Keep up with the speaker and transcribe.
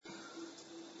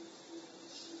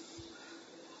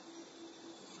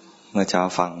เมื่อเช้า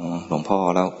ฟังหลวงพ่อ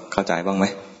แล้วเข้าใจบ้างไหม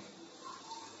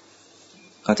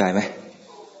เข้าใจไหม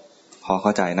พอเข้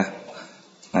าใจนะ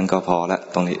งั้นก็พอละ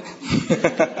ตรงนี้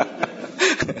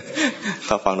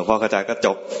ถ้าฟังหลวงพ่อเข้าใจก็จ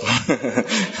บ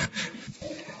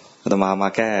อาตมา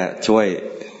แค่ช่วย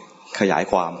ขยาย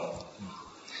ความ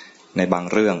ในบาง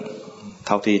เรื่องเ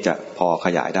ท่าที่จะพอข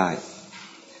ยายได้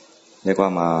เรียกว่า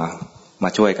มา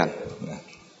ช่วยกัน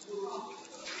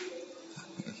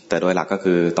แต่โดยหลักก็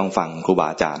คือต้องฟังครูบา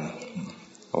อาจารย์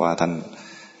เพราะว่า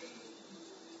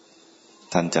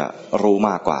ท่านจะรู้ม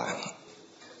ากกว่า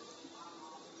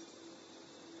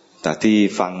แต่ที่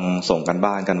ฟังส่งกัน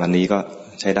บ้านกันวันนี้ก็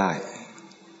ใช้ได้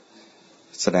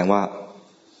แสดงว่า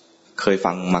เคย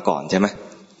ฟังมาก่อนใช่ไหม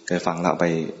เคยฟังแล้ว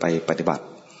ไปปฏิบัติ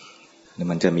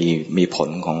มันจะมีผล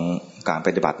ของการป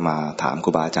ฏิบัติมาถามค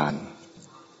รูบาอาจารย์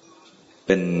เ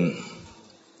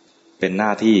ป็นหน้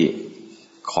าที่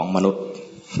ของมนุษย์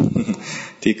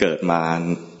ที่เกิดมา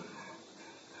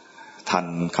ทัน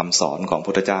คำสอนของ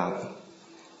พุทธเจ้า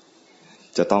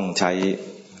จะต้องใช้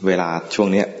เวลาช่วง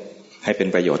นี้ให้เป็น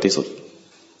ประโยชน์ที่สุด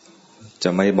จะ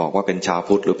ไม่บอกว่าเป็นชาว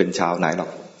พุทธหรือเป็นชาวไหนหรอ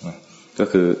กก็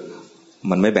คือ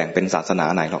มันไม่แบ่งเป็นศาสนา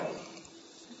ไหนหรอก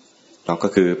เราก็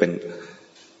คือเ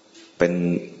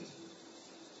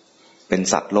ป็น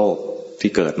สัตว์โลก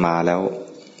ที่เกิดมาแล้ว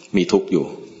มีทุกข์อยู่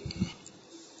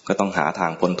ก็ต้องหาทา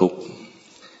งพ้นทุกข์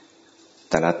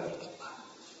แต่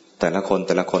ละ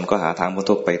คนก็หาทางพ้น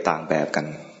ทุกข์ไปต่างแบบกัน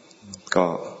ก็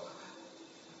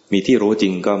มีที่รู้จริ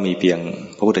งก็มีเพียง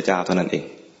พระพุทธเจ้าเท่านั้นเอง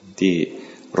ที่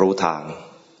รู้ทาง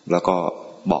แล้วก็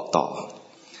บอกต่อ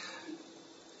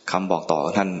คำบอกต่อ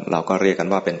ท่านเราก็เรียกกัน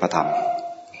ว่าเป็นพระธร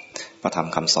รม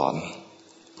คำสอน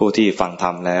ผู้ที่ฟังธร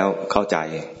รมแล้วเข้าใจ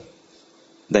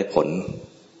ได้ผล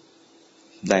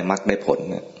ได้มรรคได้ผล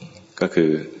เนี่ยก็คือ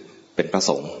เป็นพระ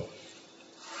สงฆ์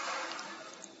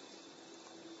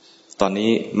ตอนนี้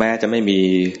แม้จะไม่มี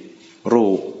รู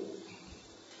ป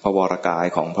พระวรกาย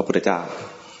ของพระพุทธเจ้า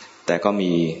แต่ก็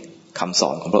มีคำส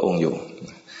อนของพระองค์อยู่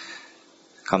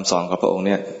คำสอนของพระองค์เ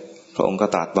นี่ยพระองค์ก็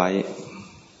ตรัสไว้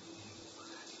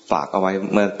ฝากเอาไว้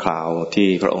เมื่อคราวที่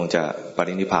พระองค์จะป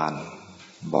รินิพพาน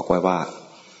บอกไว้ว่า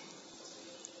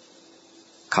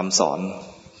คำสอน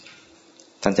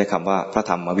ท่านใช้คำว่าพระ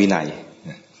ธรรมวินัย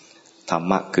ธรร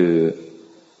มะคือ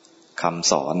ค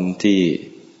ำสอนที่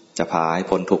จะพาให้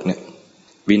พ้นทุกข์เนี่ย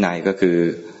วินัยก็คือ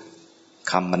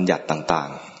คำบัญญัติต่าง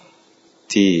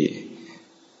ๆที่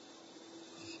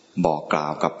บอกกล่า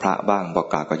วกับพระบ้างบอก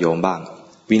กล่าวกับโยมบ้าง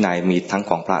วินัยมีทั้ง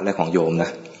ของพระและของโยมน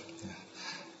ะ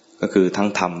ก็คือทั้ง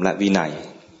ธรรมและวินัย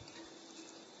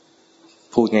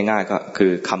พูดง่ายๆก็คื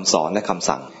อคำสอนและคำ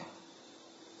สั่ง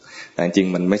แต่จริง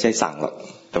ๆมันไม่ใช่สั่งหรอก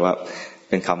แต่ว่า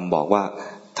เป็นคำบอกว่า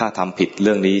ถ้าทำผิดเ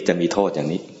รื่องนี้จะมีโทษอย่าง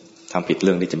นี้ทำผิดเ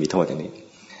รื่องนี้จะมีโทษอย่างนี้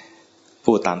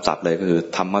พูดตามศัพท์เลยก็คือ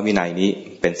ธรรมวินัยนี้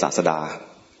เป็นศาสดา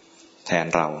แทน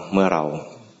เราเมื่อเรา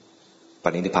ป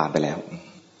รินิพพานไปแล้ว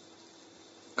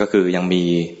ก็คือยัง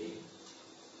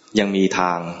มีท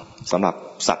างสำหรับ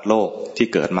สัตว์โลกที่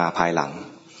เกิดมาภายหลัง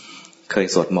เคย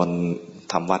สวดมนต์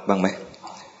ทำวัดบ้างไหม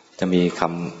จะมีค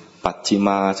ำปัจฉิม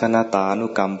าชนะตานุ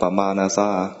กรรมปมานาสา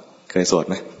เคยสวด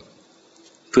ไหม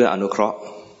เพื่ออนุเคราะห์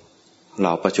เหล่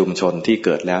าประชุมชนที่เ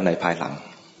กิดแล้วในภายหลัง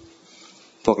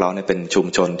พวกเราเนี่ยเป็นชุม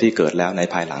ชนที่เกิดแล้วใน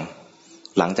ภายหลัง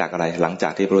หลังจากอะไรหลังจา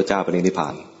กที่พระพุทธเจ้าปรินิพพา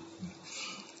น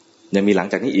ยังมีหลัง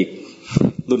จากนี้อีก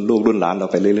รุ่นลูกรุ่นหลานเรา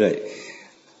ไปเรื่อย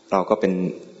ๆเราก็เป็น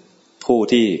ผู้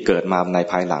ที่เกิดมาใน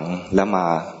ภายหลังแล้วมา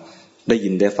ได้ยิ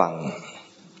นได้ฟัง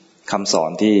คำสอ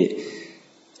นที่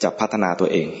จะพัฒนาตัว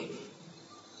เอง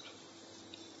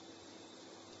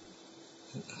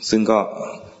ซึ่งก็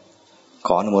ข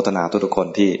ออนุโมทนาทุกคน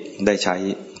ที่ได้ใช้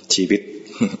ชีวิต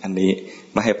อันนี้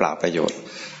ไม่ให้เปล่าประโยชน์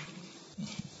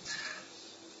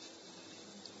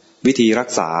วิธีรัก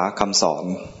ษาคำสอน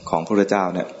ของพระพุทธเจ้า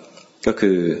เนี่ยก็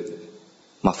คือ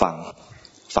มาฟั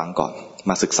งก่อน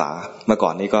มาศึกษาเมื่อก่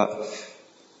อนนี้ก็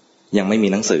ยังไม่มี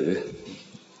หนังสือ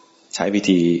ใช้วิ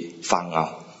ธีฟังเอา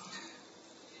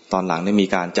ตอนหลังได้มี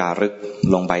การจารึก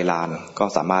ลงใบลานก็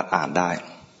สามารถอ่านได้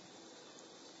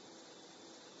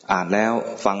อ่านแล้ว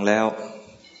ฟังแล้ว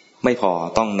ไม่พอ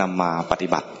ต้องนำมาปฏิ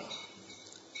บัติ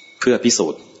เพื่อพิสู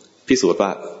จน์ว่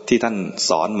าที่ท่าน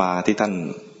สอนมาที่ท่าน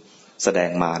แสดง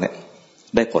มาเนี่ย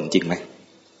ได้ผลจริงไหม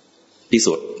พิ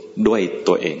สูจน์ด้วย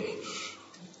ตัวเอง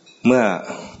เมื่อ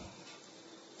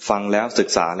ฟังแล้วศึก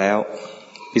ษาแล้ว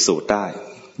พิสูจน์ได้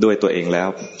ด้วยตัวเองแล้ว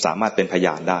สามารถเป็นพย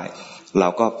านได้เรา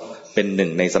ก็เป็นหนึ่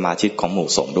งในสมาชิกของหมู่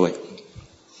สงฆ์ด้วย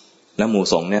และหมู่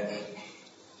สงฆ์เนี่ย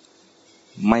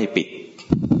ไม่ปิด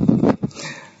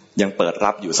ยังเปิด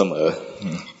รับอยู่เสมอ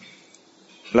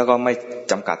แล้วก็ไม่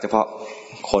จำกัดเฉพาะ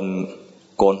คน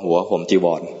โกนหัวห่มจีว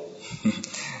ร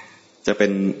จะเป็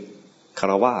น ฆ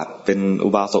ราวาสเป็นอุ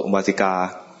บาสกอุบาสิกา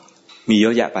มีเยอ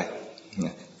ะแยะไป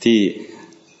ที่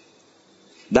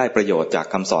ได้ประโยชน์จาก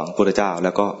คำสอนพระพุทธเจ้าแ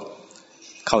ล้วก็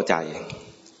เข้าใจ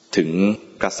ถึง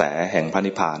กระแสแห่งพระ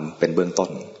นิพพานเป็นเบื้องต้น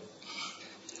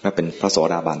และเป็นพระโส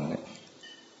ดาบัน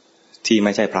ที่ไ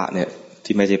ม่ใช่พระเนี่ย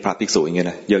ที่ไม่ใช่พระภิกษุอย่างเงี้ย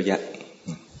นะเยอะแยะ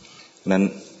นั้น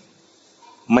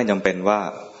ไม่จำเป็นว่า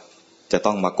จะ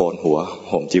ต้องมาโกนหัว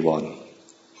ห่มจีวร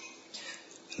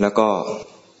แล้วก็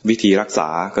วิธีรักษา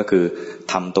ก็คือ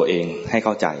ทำตัวเองให้เ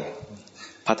ข้าใจ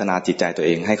พัฒนาจิตใจตัวเ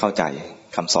องให้เข้าใจ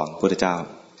คำสอนพระพุทธเจ้า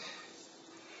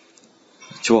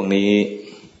ช่วงนี้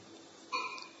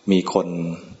มีคน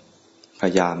พ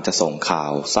ยายามจะส่งข่า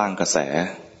วสร้างกระแส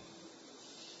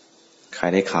ใคร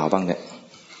ได้ข่าวบ้างเนี่ย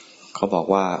เขาบอก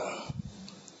ว่า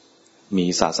มี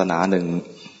ศาสนาหนึ่ง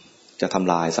จะท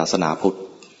ำลายศาสนาพุทธ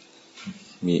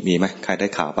มีไหมใครได้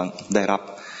ข่าวบ้างได้รับ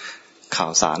ข่า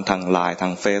วสารทางไลน์ทา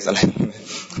งเฟซอะไร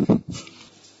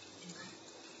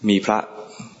มีพระ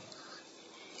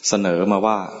เสนอมา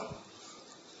ว่า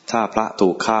ถ้าพระถู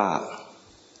กฆ่า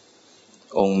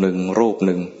องค์หนึ่งรูปห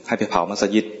นึ่งให้ไปเผามัส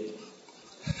ยิด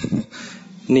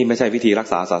นี่ไม่ใช่วิธีรัก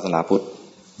ษาศาสนาพุทธ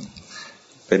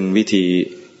เป็นวิธี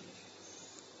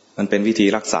มันเป็นวิธี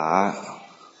รักษา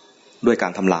ด้วยกา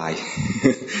รทำลาย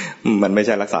มันไม่ใ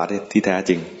ช่รักษาที่แท้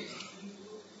จริง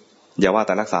อย่าว่าแ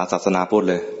ต่รักษาศาสนาพุทธ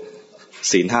เลย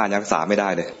ศีล 5ยังรักษาไม่ได้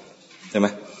เลยใช่ไหม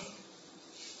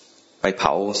ไปเผ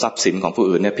าทรัพย์สินของผู้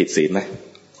อื่นเนี่ยผิดศีลไหม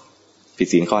ผิด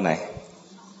ศีลข้อไหน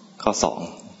ข้อ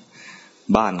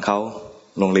2บ้านเขา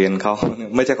โรงเรียนเขา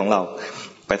ไม่ใช่ของเรา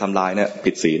ไปทำลายเนี่ย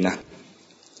ผิดศีลนะ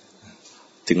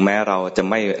ถึงแม้เราจะ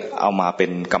ไม่เอามาเป็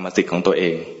นกรรมสิทธิ์ของตัวเอ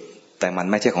งแต่มัน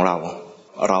ไม่ใช่ของเรา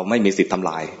เราไม่มีสิทธิ์ทำ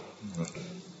ลาย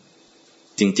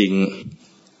จริง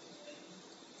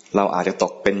ๆเราอาจจะต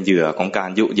กเป็นเหยื่อของการ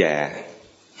ยุแย่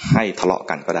ให้ทะเลาะ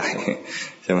กันก็ได้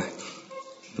ใช่ไหม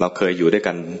เราเคยอยู่ด้วย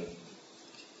กัน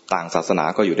ต่างศาสนา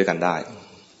ก็อยู่ด้วยกันได้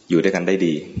อยู่ด้วยกันได้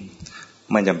ดี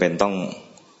ไม่จำเป็นต้อง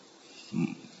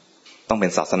เป็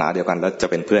นศาสนาเดียวกันแล้วจะ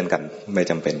เป็นเพื่อนกันไม่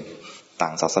จำเป็นต่า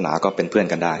งศาสนาก็เป็นเพื่อน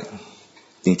กันได้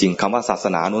จริงๆคำว่าศาส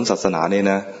นานู้นศาสนานี่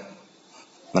นะ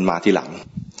มันมาทีหลัง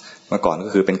เมื่อก่อนก็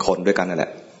คือเป็นคนด้วยกันนั่นแหล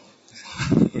ะ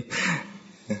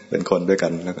เป็นคนด้วยกั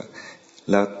น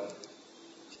แล้ว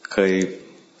เคย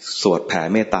สวดแผ่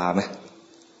เมตตาไหม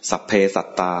สัพเพสัต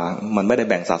ตามันไม่ได้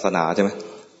แบ่งศาสนาใช่ไหม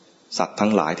สัตว์ทั้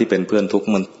งหลายที่เป็นเพื่อนทุกข์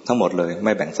มันทั้งหมดเลยไ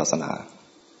ม่แบ่งศาสนา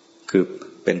คือ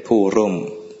เป็นผู้ร่วม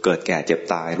เกิดแก่เจ็บ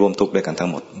ตายร่วมทุกข์ด้วยกันทั้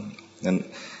งหมดนั้น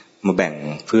มาแบ่ง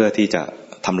เพื่อที่จะ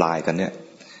ทำลายกันเนี่ย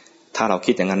ถ้าเรา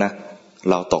คิดอย่างนั้นนะ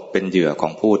เราตกเป็นเหยื่อขอ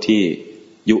งผู้ที่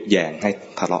ยุแยงให้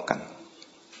ทะเลาะกัน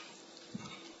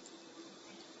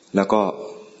แล้วก็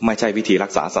ไม่ใช่วิธีรั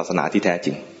กษาศาสนาที่แท้จ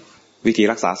ริงวิธี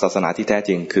รักษาศาสนาที่แท้จ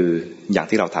ริงคืออย่าง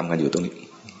ที่เราทำกันอยู่ตรงนี้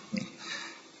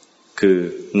คือ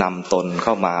นำตนเ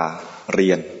ข้ามาเรี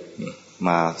ยนม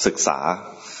าศึกษา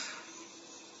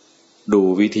ดู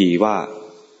วิธีว่า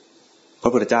พร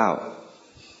ะพุทธเจ้า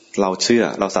เราเชื่อ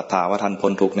เราศรัทธาว่าท่านพ้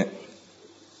นทุกข์เนี่ย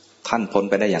ท่านพ้น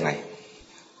ไปได้ยังไง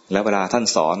แล้วเวลาท่าน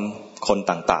สอนคน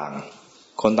ต่า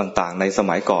งๆในส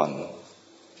มัยก่อน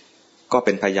ก็เ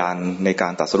ป็นพยานในกา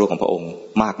รตรัสรู้ของพระองค์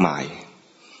มากมาย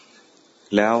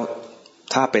แล้ว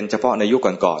ถ้าเป็นเฉพาะในยุค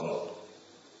ก่อน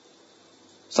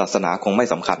ๆศาสนาคงไม่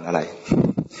สำคัญอะไร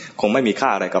คงไม่มีค่า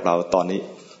อะไรกับเราตอนนี้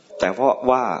แต่เพราะ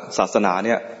ว่าศาสนาเ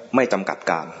นี่ยไม่จำกัด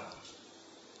การ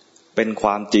เป็นคว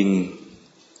ามจริง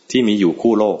ที่มีอยู่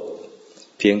คู่โลก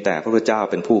เพียงแต่พระพุทธเจ้า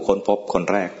เป็นผู้ค้นพบคน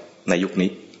แรกในยุคนี้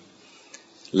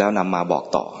แล้วนำมาบอก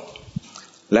ต่อ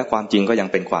และความจริงก็ยัง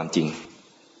เป็นความจริง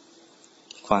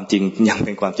ความจริงยังเ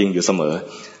ป็นความจริงอยู่เสมอ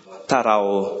ถ้าเรา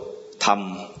ท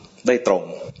ำได้ตรง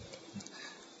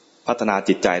พัฒนา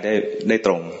จิตใจได้ต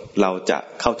รงเราจะ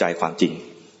เข้าใจความจริง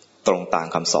ตรงตาม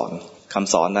คำ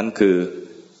สอนนั้นคือ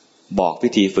บอกวิ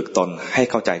ธีฝึกตนให้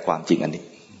เข้าใจความจริงอันนี้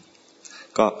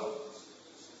ก็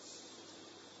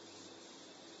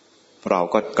เรา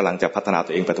ก็กำลังจะพัฒนาตั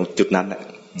วเองไปตรงจุดนั้นแหละ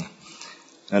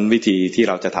นั้นวิธีที่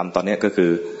เราจะทำตอนนี้ก็คื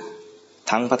อ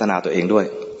ทั้งพัฒนาตัวเองด้วย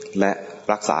และ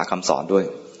รักษาคำสอนด้วย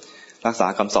รักษา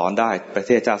คำสอนได้ประเ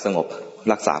ทศชาติสงบ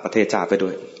รักษาประเทศชาติไปด้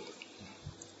วย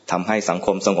ทำให้สังค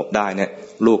มสงบได้เนี่ย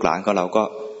ลูกหลานของเราก็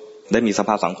ได้มีสภ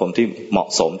าพสังคมที่เหมาะ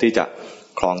สมที่จะ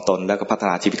ครองตนและก็พัฒ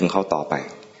นาชีวิตของเขาต่อไป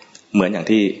เหมือนอย่าง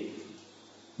ที่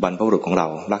บรรพบุรุษของเรา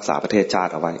รักษาประเทศชา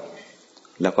ติเอาไว้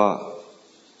แล้วก็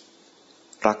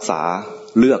รักษา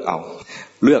เลือก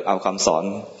เอาคำสอน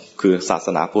คือศาส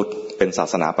นาพุทธเป็นศา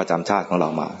สนาประจำชาติของเรา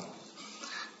มา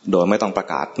โดยไม่ต้องประ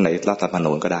กาศในรัฐธรรม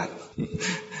นูญก็ได้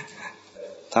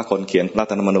ถ้าคนเขียนรัฐ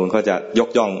ธรรมนูญก็จะยก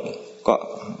ย่องก็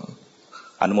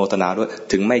อนุโมทนาด้วย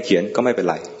ถึงไม่เขียนก็ไม่เป็น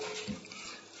ไร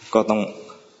ก็ต้อง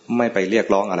ไม่ไปเรียก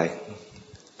ร้องอะไร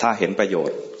ถ้าเห็นประโยช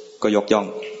น์ ก็ยกย่อง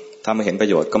ถ้าไม่เห็นประ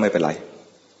โยชน์ก็ไม่เป็นไร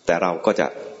แต่เราก็จะ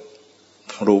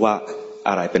รู้ว่า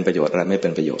อะไรเป็นประโยชน์อะไรไม่เป็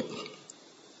นประโยชน์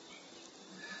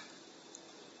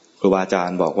ครูบาอาจาร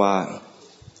ย์บอกว่า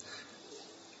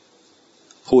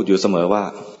พูดอยู่เสมอว่า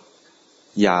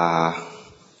อ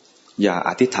ย่าอ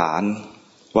ธิษฐาน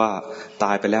ว่าต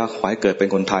ายไปแล้วขอให้เกิดเป็น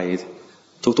คนไทย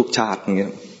ทุกชาติอ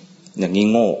ย่างนี้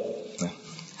โง่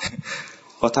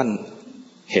เพราะท่าน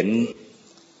เ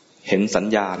ห็นสัญ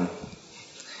ญ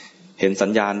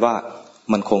าณว่า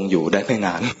มันคงอยู่ได้ไม่น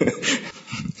าน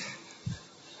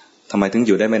ทำไมถึงอ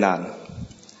ยู่ได้ไม่นาน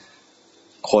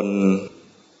คน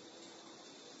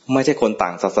ไม่ใช่คนต่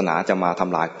างศาสนาจะมาท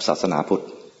ำลายศาสนาพุทธ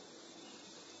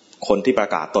คนที่ประ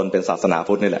กาศตนเป็นศาสนา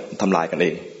พุทธนี่แหละทำลายกันเอ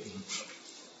ง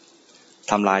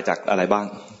ทำลายจากอะไรบ้าง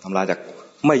ทำลายจาก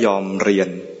ไม่ยอมเรีย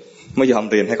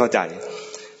นให้เข้าใจ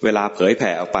เวลาเผยแ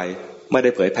ผ่ออกไปไม่ได้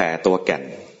เผยแผ่ตัวแก่น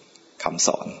คำส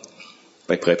อนไ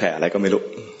ปเผยแผ่อะไรก็ไม่รู้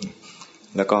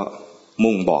แล้วก็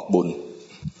มุ่งบอกบุญ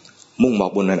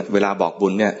นั่นแหละเวลาบอกบุ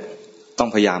ญเนี่ยต้อง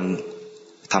พยายาม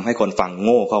ทำให้คนฟังโ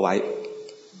ง่เข้าไว้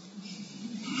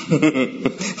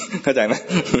เข้าใจไหม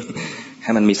ใ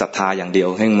ห้มันมีศรัทธาอย่างเดียว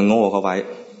ให้มันโง่เข้าไว้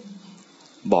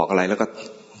บอกอะไรแล้วก็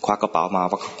ควักกระเป๋ามา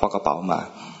ควักกระเป๋ามา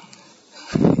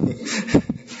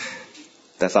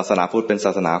แต่ศาสนาพุทธเป็นศ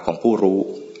าสนาของผู้รู้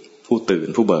ผู้ตื่น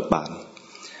ผู้เบิกบาน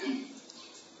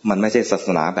มันไม่ใช่ศาส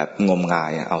นาแบบงมงา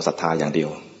ยเอาศรัทธาอย่างเดียว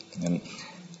งั้น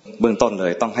เบื้องต้นเล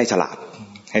ยต้องให้ฉลาด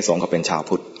ให้สมกับเป็นชาว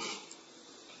พุทธ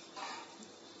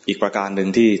อีกประการหนึ่ง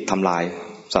ที่ทำลาย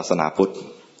ศาสนาพุทธ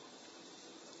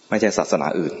ไม่ใช่ศาสนา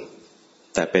อื่น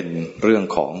แต่เป็นเรื่อง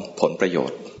ของผลประโย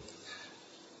ชน์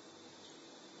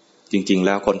จริงๆแ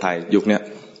ล้วคนไทยยุคนี้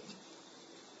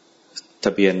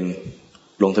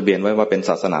ลงทะเบียนไว้ว่าเป็น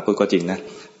ศาสนาพุทธก็จริงนะ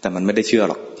แต่มันไม่ได้เชื่อ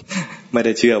หรอกไม่ไ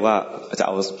ด้เชื่อว่าจะเ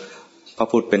อาพระ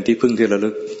พุทธเป็นที่พึ่งที่ระลึ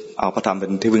กเอาพระธรรมเป็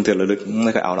นที่พึ่งที่ระลึกไ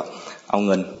ม่เคยเอาหรอกเอาเ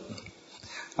งิน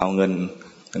เ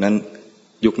พราะนั้น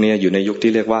ยุคนี้อยู่ในยุค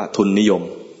ที่เรียกว่าทุนนิยม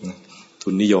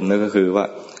นั่นก็คือว่า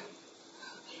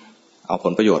เอาผ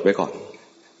ลประโยชน์ไว้ก่อน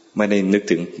ไม่ได้นึก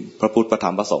ถึงพระพุทธพระธร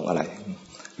รมพระสงฆ์อะไร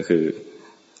ก็คือ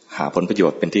หาผลประโย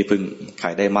ชน์เป็นที่พึ่งใคร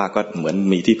ได้มากก็เหมือน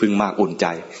มีที่พึ่งมากอุ่นใจ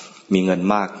มีเงิน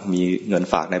มากมีเงิน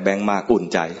ฝากในแบงก์มากอุ่น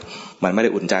ใจมันไม่ได้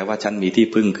อุ่นใจว่าฉันมีที่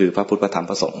พึ่งคือพระพุทธพระธรรม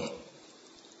พระสงฆ์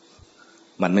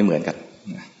มันไม่เหมือนกัน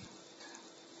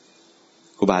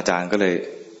ครูบาอาจารย์ก็เลย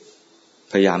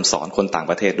พยายามสอนคนต่าง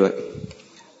ประเทศด้วย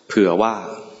เผื่อว่า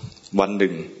วันห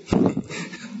นึ่ง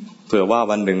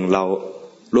เรา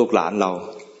ลูกหลานเรา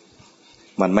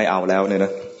มันไม่เอาแล้วเนี่ยน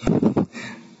ะ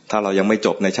ถ้าเรายังไม่จ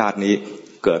บในชาตินี้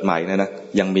เกิดใหม่เนี่ยนะ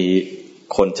ยังมี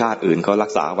คนชาติอื่นเขารั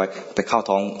กษาไว้ไปเข้า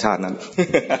ท้องชาตินั้น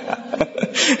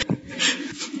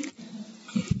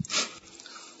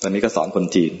ตอนนี้ก็สอนคน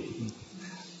จี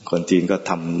นก็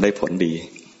ทำได้ผลดี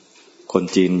คน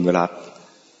จีนเวลา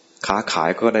ค้าขาย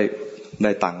ก็ไ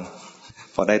ด้ตังค์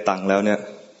พอได้ตังค์แล้วเนี่ย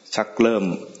ชักเริ่ม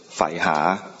ใฝ่หา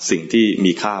สิ่งที่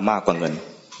มีค่ามากกว่าเงิน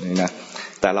นี่นะ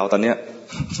แต่เราตอนเนี้ย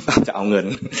จะเอาเงิน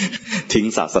ทิ้ง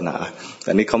ศาสนาแ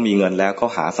ต่นี้เขามีเงินแล้วเขา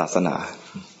หาศาสนา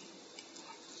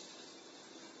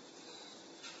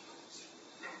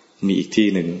มีอีกที่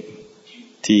หนึ่ง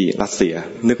ที่รัสเซีย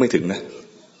นึกไม่ถึงนะ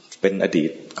เป็นอดีต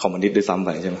คอมมิวนิสต์ด้วยซ้ำไป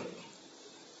ใช่ไหม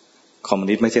คอมมิว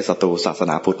นิสต์ไม่ใช่ศัตรูศาส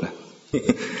นาพุทธนะ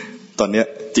ตอนเนี้ย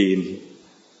จีน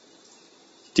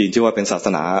ชื่อว่าเป็นศาส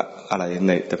นาอะไรใ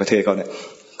นแต่ประเทศเขาเนี่ย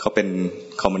เขาเป็น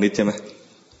คอมมิวนิสต์ใช่ไหม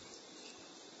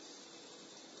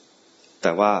แ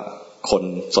ต่ว่าคน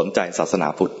สนใจศาสนา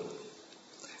พุทธ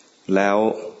แล้ว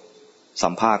สั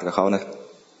มภาษณ์กับเขานะ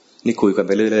นี่คุยกันไ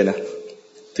ปเรื่อยๆนะ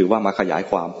ถือว่ามาขยาย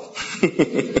ความ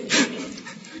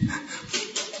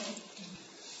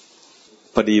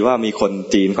พอดีว่ามีคน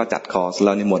จีนเขาจัดคอร์สแ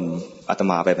ล้วนิมนต์อาต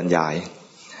มาไปบรรยาย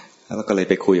แล้วก็เลย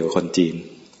ไปคุยกับคนจีน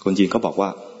ก็บอกว่า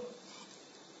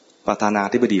ประธานา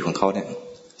ธิบดีของเขาเนี่ย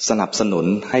สนับสนุน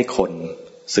ให้คน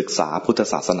ศึกษาพุทธ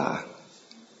ศาสนา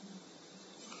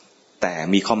แต่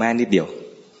มีข้อแม้นิดเดียว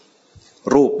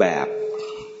รูปแบบ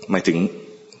หมายถึง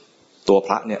ตัวพ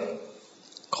ระเนี่ย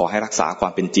ขอให้รักษาควา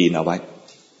มเป็นจีนเอาไว้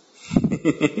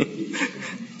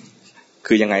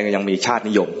คือยังไงก็ยังมีชาติ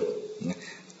นิยม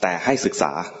แต่ให้ศึกษ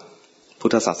าพุ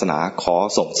ทธศาสนาขอ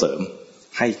ส่งเสริม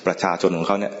ให้ประชาชนของเ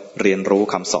ขาเนี่ยเรียนรู้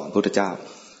คำสอนพุทธเจ้า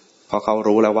เพราะเขา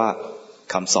รู้แล้วว่า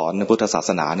คำสอนในพุทธศาส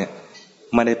นาเนี่ย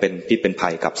ไม่ได้เป็นพิษเป็นภั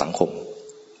ยกับสังคม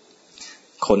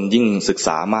คนยิ่งศึกษ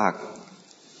ามาก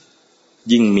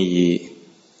ยิ่งมี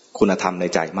คุณธรรมใน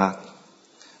ใจมาก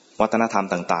วัฒนธรรม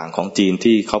ต่างๆของจีน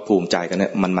ที่เขาภูมิใจกันเนี่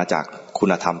ยมันมาจากคุ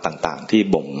ณธรรมต่างๆที่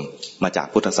บ่งมาจาก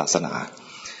พุทธศาสนา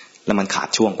แล้วมันขาด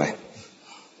ช่วงไป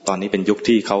ตอนนี้เป็นยุค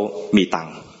ที่เขามีตัง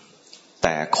ค์แ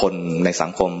ต่คนในสั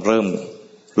งคมเ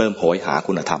ริ่มโหยหา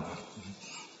คุณธรรม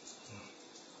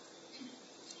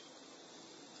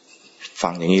ฟั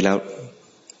งอย่างนี้แล้ว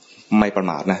ไม่ประ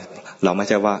มาทนะเราไม่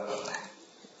ใช่ว่า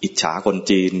อิจฉาคน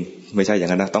จีนไม่ใช่อย่า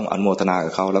งนั้นนะต้องอนุโมทนา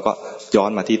กับเขาแล้วก็ย้อน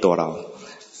มาที่ตัวเรา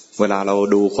เวลาเรา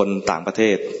ดูคนต่างประเท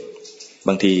ศบ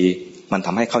างทีมันท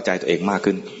ำให้เข้าใจตัวเองมาก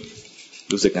ขึ้น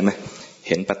รู้สึกงั้นไหม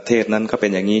เห็นประเทศนั้นก็เป็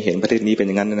นอย่างนี้เห็นประเทศนี้เป็นอ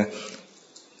ย่างนั้นนะ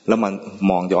แล้วมัน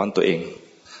มองย้อนตัวเอง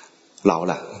เรา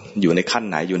ล่ะอยู่ในขั้น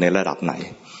ไหนอยู่ในระดับไหน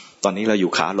ตอนนี้เราอ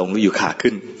ยู่ขาลงหรืออยู่ขา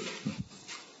ขึ้น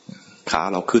ขา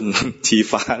เราขึ้นชี้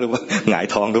ฟ้าหรือว่าหงาย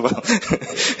ท้องหรือเปล่า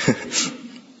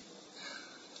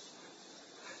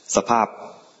สภาพ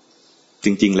จ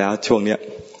ริงๆแล้วช่วงนี้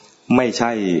ไม่ใ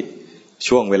ช่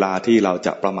ช่วงเวลาที่เราจ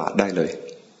ะประมาทได้เลย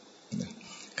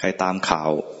ใครตามข่าว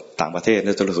ต่างประเทศเ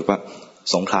นี่ยจะรู้สึกว่า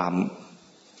สงคราม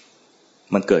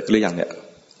มันเกิดขึ้นหรือยังเนี่ย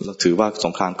เราถือว่าส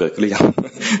งครามเกิดขึ้นหรือยัง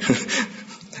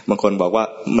บางคนบอกว่า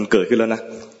มันเกิดขึ้นแล้วนะ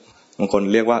บางคน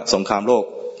เรียกว่าสงครามโลก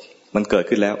มันเกิด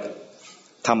ขึ้นแล้ว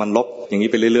ถ้ามันลบอย่างนี้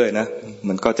ไปเรื่อยๆนะ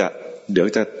มันก็จะเดี๋ยว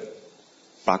จะ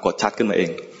ปรากฏชัดขึ้นมาเอง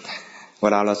เว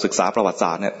ลาเราศึกษาประวัติศ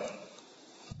าสตร์เนี่ย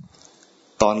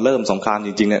ตอนเริ่มสงครามจ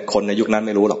ริงๆเนี่ยคนในยุคนั้นไ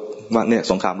ม่รู้หรอกว่าเนี่ย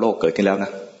สงครามโลกเกิดขึ้นแล้วน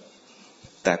ะ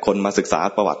แต่คนมาศึกษา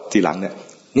ประวัติทีหลังเ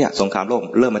นี่ยสงครามโลก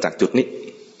เริ่มมาจากจุดนี้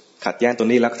ขัดแย้งตัว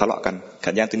นี้แล้วทะเลาะกัน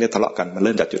ขัดแย้งตัวนี้ทะเลาะกันมันเ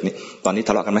ริ่มจากจุดนี้ตอนนี้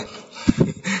ทะเลาะกันไหม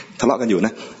ทะเลาะกันอยู่น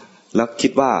ะแล้วคิ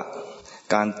ดว่า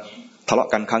การทะเลาะ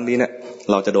กันครั้งนี้เนี่ย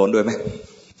เราจะโดนด้วยไหม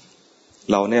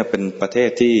เราเนี่ยเป็นประเทศ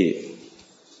ที่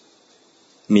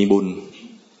มีบุญ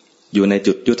อยู่ใน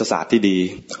จุดยุทธศาสตร์ที่ดี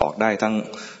ออกได้ทั้ง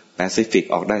แปซิฟิก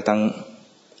ออกได้ทั้ง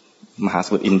มหาส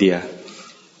มุทรอินเดีย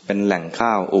เป็นแหล่งข้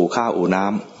าวอู่น้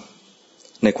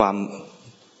ำในความ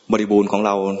บริบูรณ์ของเ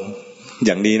ราอ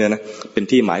ย่างนี้นะเป็น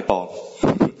ที่หมายปอง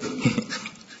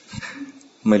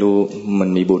ไม่รู้มัน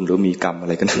มีบุญหรือมีกรรมอะ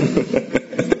ไรกัน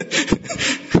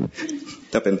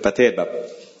ถ้าเป็นประเทศแบบ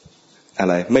อะ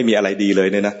ไรไม่มีอะไรดีเลย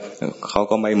เนี่ยนะเขา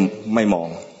ก็ไม่มอง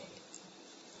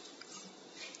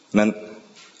นั้น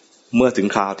เมื่อถึง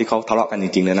คราวที่เขาทะเลาะกันจ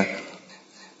ริงๆเลยนะ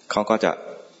เขาก็จะ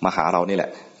มาหาเรานี่แหล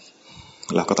ะ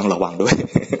เราก็ต้องระวังด้วย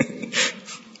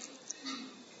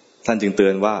ท่านจึงเตื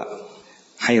อนว่า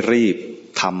ให้รีบ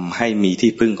ทำให้มี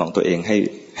ที่พึ่งของตัวเอง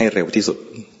ให้เร็วที่สุด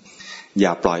อย่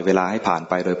าปล่อยเวลาให้ผ่าน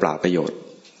ไปโดยเปล่าประโยชน์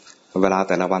เวลา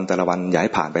แต่ละวันอย่าใ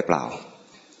ห้ผ่านไปเปล่า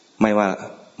ไม่ว่า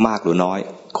มากหรือน้อย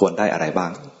ควรได้อะไรบ้า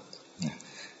ง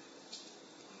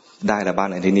ได้อะไรบ้าง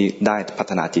ในที่นี้ได้พั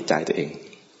ฒนาจิตใจตัวเอง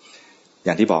อ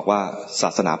ย่างที่บอกว่าศา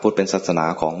สนาพุทธเป็นศาสนา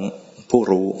ของผู้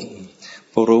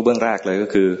รู้เบื้องแรกเลยก็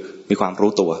คือมีความ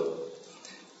รู้ตัว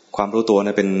ความรู้ตัวเ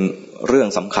นี่ยเป็นเรื่อง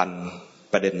สำคัญ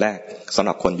ประเด็นแรกสำห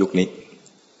รับคนยุคนี้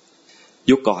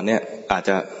ยุคก่อนเนี่ยอาจจ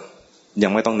ะยั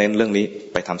งไม่ต้องเน้นเรื่องนี้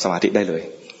ไปทำสมาธิได้เลย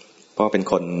เพราะเป็น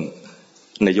คน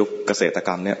ในยุคเกษตรก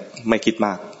รรมเนี่ยไม่คิดม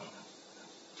าก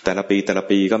แต่ละ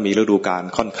ปีก็มีฤดูกาล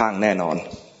ค่อนข้างแน่นอน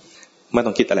ไม่ต้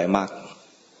องคิดอะไรมาก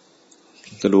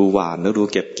ฤดูหว่านฤดู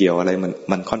เก็บเกี่ยวอะไร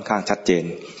มันค่อนข้างชัดเจน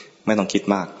ไม่ต้องคิด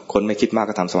มากคนไม่คิดมาก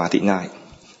ก็ทำสมาธิง่าย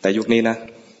แต่ยุคนี้นะ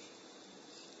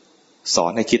สอ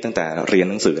นให้คิดตั้งแต่เรียน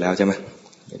หนังสือแล้วใช่ไหม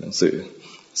เรียนหนังสือ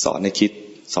สอนให้คิด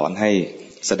สอนให้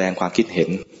แสดงความคิดเห็น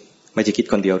ไม่ใช่คิด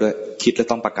คนเดียวด้วยคิดแล้ว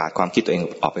ต้องประกาศความคิดตัวเอง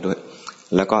ออกไปด้วย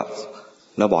แล้วก็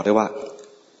เราบอกได้ว่า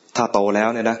ถ้าโตแล้ว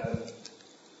เนี่ยนะ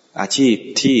อาชีพ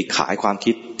ที่ขายความ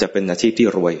คิดจะเป็นอาชีพที่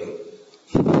รวย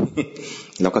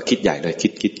แล้วก็คิดใหญ่เลย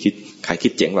คิดใครคิ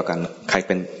ดเจ๋งกว่ากันใครเ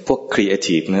ป็นพวกครีเอ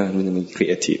ทีฟนะมันจะมีครีเ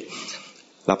อทีฟ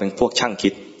เราเป็นพวกช่างคิ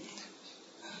ด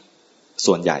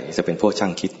ส่วนใหญ่จะเป็นพวกช่า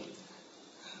งคิ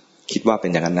ดว่าเป็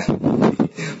นอย่างนั้นนะ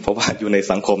เพราะว่าอยู่ใน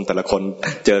สังคมแต่ละคน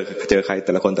เจอใครแ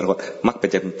ต่ละคนมัก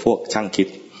จะเป็นพวกช่างคิด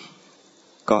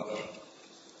ก็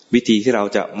วิธีที่เรา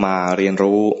จะมาเรียน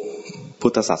รู้พุ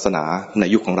ทธศาสนาใน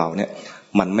ยุคของเราเนี่ย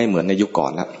มันไม่เหมือนในยุคก่อ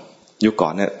นแล้วยุคก่อ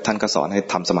นเนี่ยท่านก็สอนให้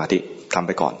ทำสมาธิทำไ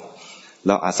ปก่อนแ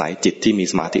ล้วอาศัยจิตที่มี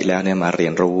สมาธิแล้วเนี่ยมาเรีย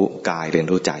นรู้กายเรียน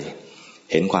รู้ใจ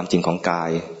เห็นความจริงของกา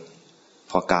ย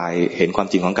พอกายเห็นความ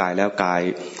จริงของกายแล้วกาย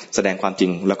แสดงความจริ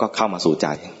งแล้วก็เข้ามาสู่ใจ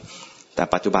แต่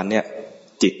ปัจจุบันเนี่ย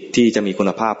จิตที่จะมีคุ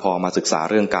ณภาพพอมาศึกษา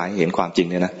เรื่องกายเห็นความจริง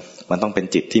เนี่ยนะมันต้องเป็น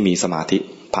จิตที่มีสมาธิ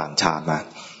ผ่านฌานมา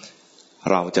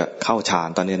เราจะเข้าฌาน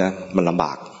ตอนนี้นะมันลำบ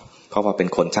ากเพราะว่าเป็น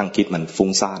คนช่างคิดมันฟุ้ง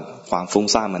ซ่านความฟุ้ง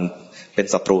ซ่านมันเป็น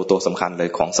ศัตรูตัวสำคัญเลย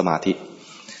ของสมาธิ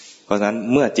เพราะฉะนั้น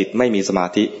เมื่อจิตไม่มีสมา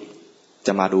ธิจ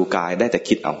ะมาดูกายได้แต่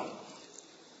คิดเอา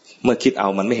เมื่อคิดเอา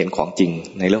มันไม่เห็นของจริง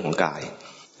ในเรื่องของกาย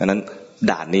ดังนั้น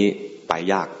ด่านนี้ไป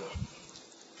ยาก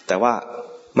แต่ว่า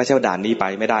ไม่ใช่ว่าด่านนี้ไป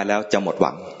ไม่ได้แล้วจะหมดห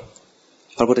วัง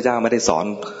พระพุทธเจ้าไม่ได้สอน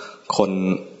คน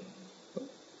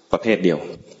ประเภทเดียว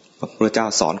พระพุทธเจ้า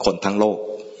สอนคนทั้งโลก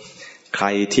ใคร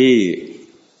ที่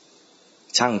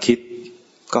ช่างคิด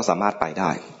ก็สามารถไปไ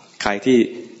ด้ใครที่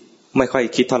ไม่ค่อย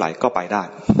คิดเท่าไหร่ก็ไปได้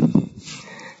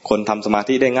คนทำสมา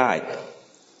ธิได้ง่าย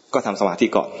ก็ทำสมาธิ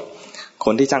ก่อน ค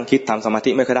นที่ช่างคิดทำสมาธิ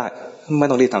ไม่ค่อยได้ไม่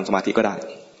ต้องรีบทำสมาธิก็ได้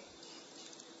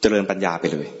เจริญปัญญาไป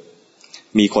เลย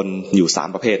มีคนอยู่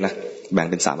3ประเภทนะแบ่ง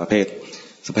เป็น3ประเภท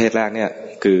ประเภทแรกเนี่ย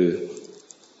คือ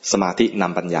สมาธิน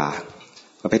ำปัญญา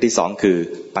ประเภทที่2คือ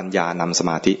ปัญญานำส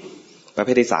มาธิประเภ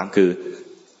ทที่3คือ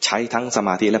ใช้ทั้งสม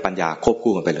าธิและปัญญาควบ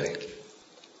คู่กันไปเลย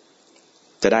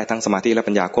จะได้ทั้งสมาธิและ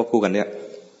ปัญญาควบคู่กันเนี่ย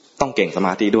ต้องเก่งสม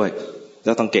าธิด้วยแ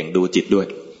ล้วต้องเก่งดูจิตด้วย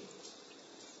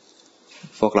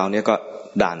พวกเราเนี่ยก็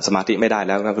ด่านสมาธิไม่ได้แ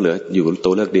ล้วก็เหลืออยู่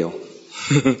ตัวเลือกเดียว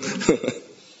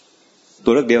ตั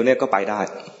วเลือกเดียวเนี่ยก็ไปไ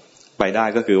ด้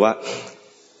ก็คือว่า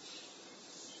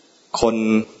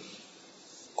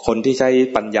คนที่ใช้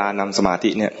ปัญญานำสมาธิ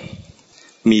เนี่ย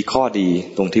มีข้อดี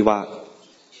ตรงที่ว่า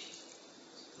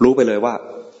รู้ไปเลยว่า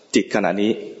จิตขณะ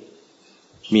นี้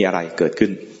มีอะไรเกิดขึ้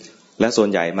นและส่วน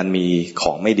ใหญ่มันมีข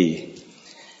องไม่ดี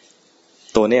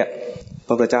ตัวเนี้ยพ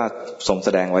ระพุทธเจ้าทรงแส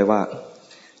ดงไว้ว่า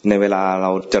ในเวลาเร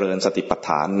าเจริญสติปัฏฐ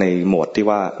านในโหมดที่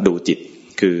ว่าดูจิต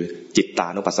คือจิตตา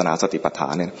นุปัสสนาสติปัฏฐา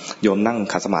นเนี่ยโยมนั่ง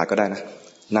ขัดสมาธิก็ได้นะ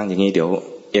นั่งอย่างนี้เดี๋ยว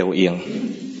เอวเอียง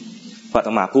เพราะอาต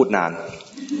มาพูดนาน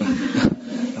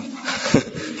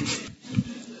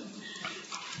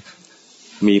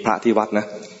มีพระที่วัดนะ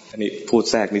อันนี้พูด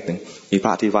แทรกนิดหนึ่งมีพร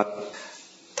ะที่วัด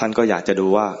ท่านก็อยากจะดู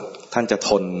ว่าท่านจะ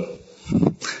ท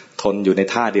นอยู่ใน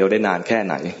ท่าเดียวได้นานแค่ไ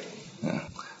หน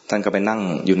ท่านก็ไปนั่ง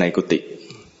อยู่ในกุฏิ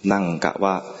นั่งกะ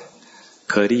ว่า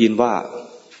เคยได้ยินว่า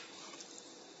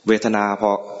เวทนาพอ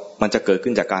มันจะเกิด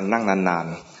ขึ้นจากการนั่งนาน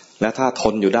ๆและถ้าท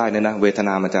นอยู่ได้เนี่ยนะเวทน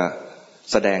ามันจะ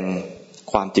แสดง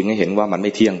ความจริงให้เห็นว่ามันไ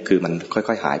ม่เที่ยงคือมันค่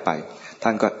อยๆหายไปท่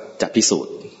านก็จะพิสูจ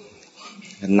น์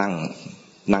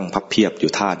นั่งพับเพียบอ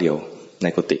ยู่ท่าเดียวใน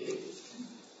กุฏิ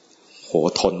โห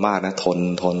ทนมากนะทน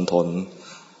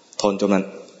จนมัน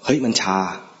เฮ้ยมันชา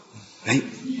เฮ้ย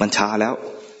มันชาแล้ว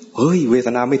เฮ้ยเวท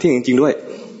นาไม่เที่ยงจริงๆด้วย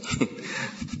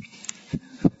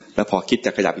แล้วพอคิดจ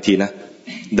ะขยับอีกทีนะ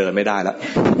เดินไม่ได้แล้ว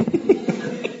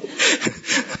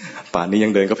ป่านนี้ยั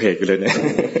งเดินกระเพกอยู่เลยเนี่ย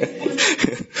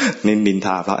นินท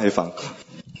าพระให้ฟัง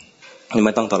นี่ไ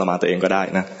ม่ต้องทรมานตัวเองก็ได้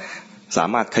นะสา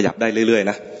มารถขยับได้เรื่อยๆ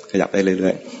นะขยับได้เรื่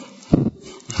อยๆ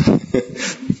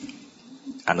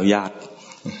อนุญาต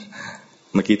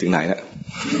เมื่อกี้ถึงไหนแล้ว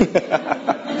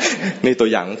นี่ตัว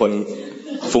อย่างของคน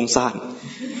ฟุ้งซ่าน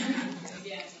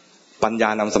ปัญญา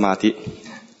นำสมาธิ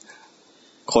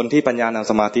คนที่ปัญญาน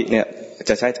ำสมาธิเนี่ย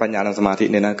จะใช้ปัญญานำสมาธิ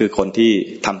เนี่ยนะคือคนที่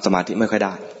ทำสมาธิไม่ค่อยไ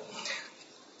ด้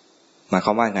หมายคว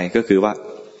ามว่าไงก็คือว่า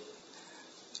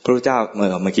พระพุทธเจ้าเ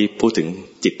มื่อกี้พูดถึง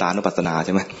จิตตานุปัสสนาใ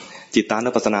ช่ไหมจิตตานุ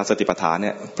ปัสสนาสติปัฏฐานเ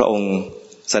นี่ยพระองค์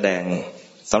แสดง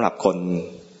สำหรับคน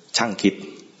ช่างคิด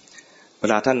เว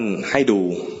ลาท่านให้ดู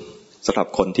สำหรับ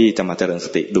คนที่จะมาเจริญส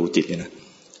ติดูจิตเนี่ยนะ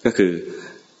ก็คือ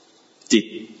จิต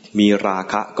มีรา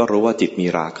คะก็รู้ว่าจิตมี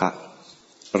ราคะ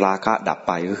ราคะดับไ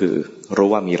ปก็คือรู้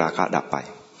ว่ามีราคะดับไป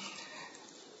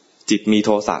จิตมีโท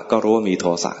สะก็รู้ว่ามีโท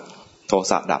สะโท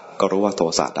สะดับก็รู้ว่าโท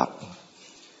สะดับ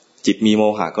จิตมีโม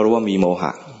หะก็รู้ว่ามีโมห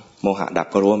ะโมหะดับ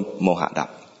ก็รู้ว่าโมหะดับ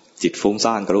จิตฟุ้ง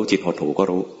ซ่านก็รู้จิตหดหู่ก็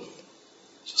รู้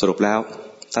สรุปแล้ว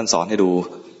ท่านสอนให้ดู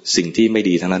สิ่งที่ไม่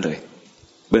ดีทั้งนั้นเลย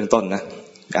เบื้องต้นนะ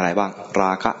อะไรบ้างร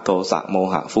าคะโทสะโม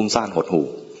หะฟุ้งซ่านหดหู่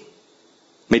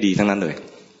ไม่ดีทั้งนั้นเลย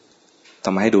ท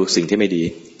ำไมให้ดูสิ่งที่ไม่ดี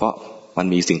เพราะมัน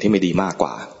มีสิ่งที่ไม่ดีมากก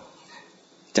ว่า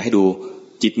จะให้ดู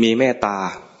จิตมีเมตตา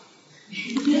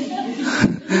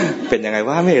เป็นยังไง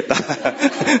ว่าเมตตา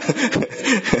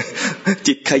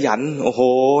จิตขยันโอ้โห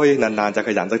นานๆจะข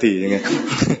ยันสักทียังไง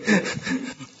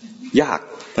ยาก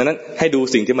ดังนั้นให้ดู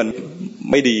สิ่งที่มัน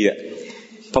ไม่ดีอ่ะ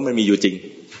เพราะมันมีอยู่จริง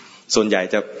ส่วนใหญ่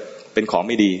จะเป็นของไ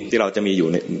ม่ดีที่เราจะมีอยู่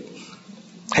เนี่ย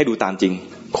ให้ดูตามจริง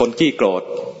คนขี้โกรธ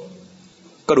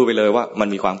ก็ดูไปเลยว่ามัน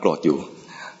มีความโกรธอยู่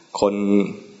คน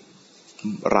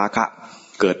ราคะ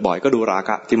เกิดบ่อยก็ดูราค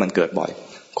ะที่มันเกิดบ่อย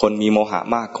คนมีโมหะ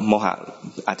มากโมหะ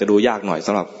อาจจะดูยากหน่อยส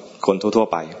ำหรับคนทั่ว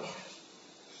ๆไป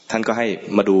ท่านก็ให้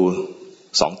มาดู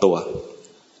2ตัว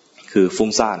คือฟุ้ง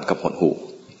ซ่านกับหดหู่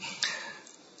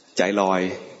ใจลอย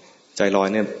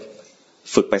เนี่ย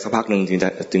ฝึกไปสักพักหนึ่ง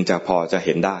จึงจะพอจะเ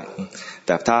ห็นได้แ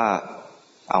ต่ถ้า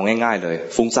เอาง่ายๆเลย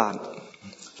ฟุ้ง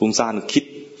ซ่านคิด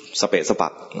สเปะสปะ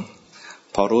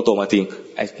พอรู้ตัวมาจริง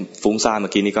ไอ้ฟุ้งซ่านเมื่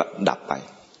อกี้นี้ก็ดับไป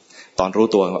ตอนรู้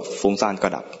ตัวฟุ้งซ่านก็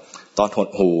ดับตอนหด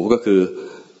หู่ก็คือ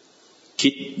คิ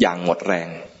ดอย่างหมดแรง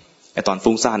ไอ้ตอน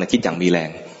ฟุ้งซ่านเนี่ยคิดอย่างมีแรง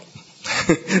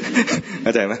เข้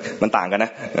าใจไหมมันต่างกันน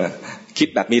ะคิด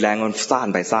แบบมีแรงมันซ่าน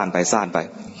ไป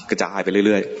กระจายไปเ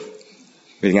รื่อย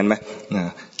ๆเป็นงั้นไหม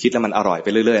คิดแล้วมันอร่อยไป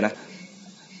เรื่อยๆนะ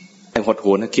ไอ้หด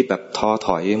หู่นะคิดแบบท้อถ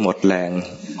อยหมดแรง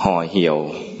ห่อเหี่ยว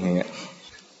อย่างเงี้ย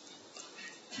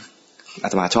อา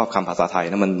ตมาชอบคำภาษาไทย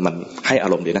นะมันให้อา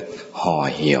รมณ์ดีนะห่อ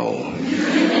เหี่ยว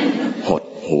หด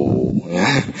หู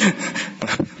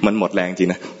มันหมดแรงจริ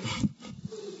งนะ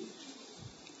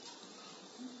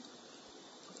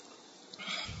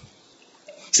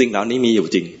สิ่งเหล่านี้มีอยู่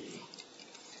จริง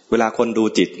เวลาคนดู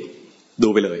จิตดู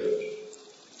ไปเลย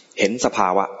เห็นสภา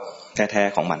วะแท้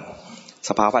ๆของมัน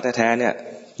สภาวะแท้ๆเนี่ย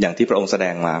อย่างที่พระองค์แสด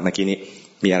งมาเมื่อกี้นี้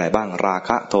มีอะไรบ้างราค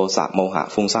ะโทสะโมหะ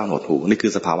ฟุ้งซ่านหดหู่นี่คื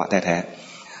อสภาวะแท้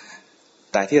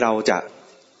ๆแต่ที่เราจะ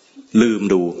ลืม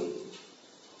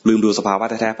ดูสภาวะ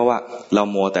แท้ๆเพราะว่าเรา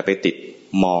มัวแต่ไปติด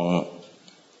มอ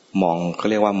งเขา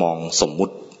เรียกว่ามองสมมุ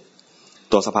ติ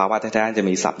ตัวสภาวะแท้ๆจะ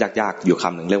มีศัพท์ยากๆอยู่ค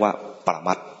ำหนึ่งเรียกว่าปร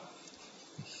มัตถ์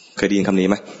เคยได้ยินคำนี้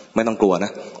ไหมไม่ต้องกลัวน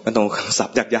ะไม่ต้องศัพ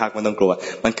ท์ยากๆไม่ต้องกลัว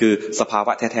มันคือสภาว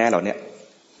ะแท้ๆเหล่านี้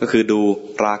ก็คือดู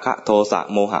ราคะโทสะ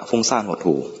โมหะฟุ้งซ่านหด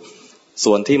หู่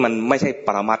ส่วนที่มันไม่ใช่ป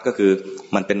รมัตถ์ก็คือ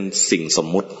มันเป็นสิ่งสม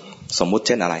มุติเ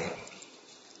ช่นอะไร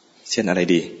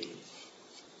ดี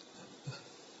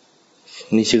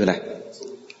นี่ชื่ออะไร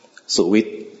สุวิท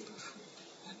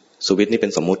ย์นี่เป็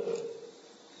นสมมุติ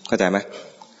เข้าใจไหม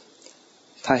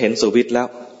ถ้าเห็นสุวิทย์แล้ว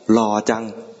หล่อจัง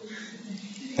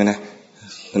นะ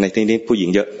ในที่นี้ผู้หญิง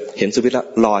เยอะเห็นสุวิทย์แล้ว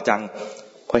หล่อจัง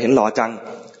พอเห็นหล่อจัง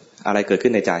อะไรเกิดขึ้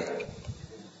นในใจ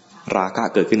ราคะ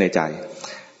เกิดขึ้นในใจ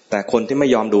แต่คนที่ไม่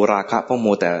ยอมดูราคะเพราะ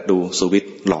มัวแต่ดูสุวิท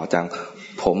ย์หล่อจัง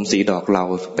ผมสีดอกเรา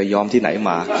ไปย้อมที่ไหน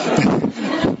มา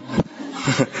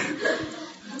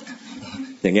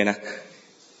อย่างเงี้ยนะ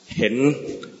เห็น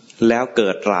แล้วเกิ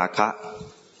ดราคะ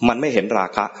มันไม่เห็นรา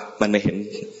คะมันไม่เห็น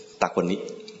ตาคนนี้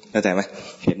เข้าใจไหม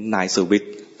เห็นนายสุวิท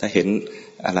ย์ถ้าเห็น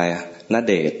อะไรณ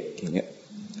เดชน์อย่างเงี้ย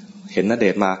เห็นณเด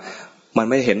ชน์มามัน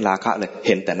ไม่เห็นราคะเลยเ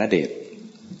ห็นแต่ณเดชน์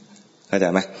เข้าใจ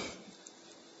ไหม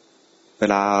เว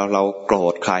ลาเราโกร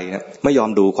ธใครนะไม่ยอม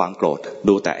ดูความโกรธ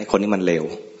ดูแต่ไอ้คนนี้มันเลว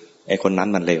ไอ้คนนั้น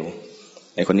มันเลว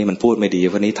ไอ้คนนี้มันพูดไม่ดี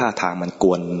คนนี้ท่าทางมันก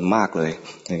วนมากเลย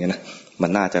อย่างเงี้ยนะมัน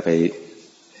น่าจะไป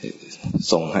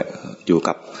ส่งให้อยู่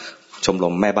กับชมร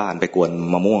มแม่บ้านไปกวน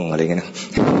มะม่วงอะไรเงี้ยนะ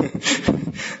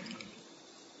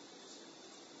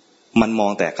มันมอ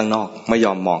งแต่ข้างนอกไม่ย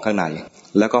อมมองข้างใน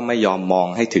แล้วก็ไม่ยอมมอง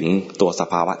ให้ถึงตัวส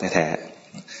ภาวะแท้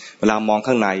ๆเวลามอง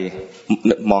ข้างใน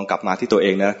มองกลับมาที่ตัวเอ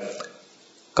งนะ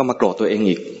ก็มาโกรธตัวเอง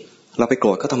อีกเราไปโกร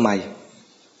ธเขาทำไม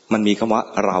มันมีคำว่า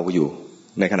เราอยู่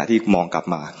ในขณะที่มองกลับ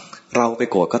มาเราไป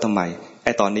โกรธเขาทำไมไ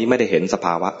อ้ตอนนี้ไม่ได้เห็นสภ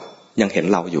าวะยังเห็น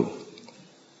เราอยู่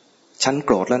ฉันโ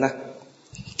กรธแล้วนะ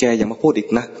แกอย่ามาพูดอีก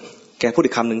นะแกพูด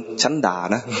อีกคำหนึ่งฉันด่า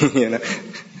นะเนี่ยนะ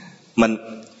มัน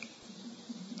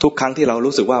ทุกครั้งที่เรา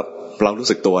รู้สึกว่าเรารู้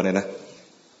สึกตัวเนี่ยนะ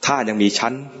ถ้ายังมีฉั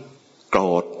นโกร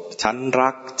ธฉันรั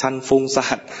กฉันฟุ้งซ่า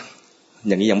น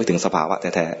อย่างนี้ยังไม่ถึงสภาวะแ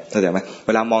ท้ๆเข้าใจไหมเ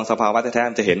วลามองสภาวะแท้ๆ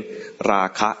มันจะเห็นรา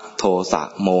คะโทสะ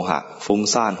โมหะฟุ้ง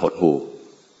ซ่านหดหู่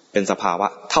เป็นสภาวะ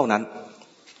เท่านั้น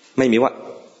ไม่มีว่า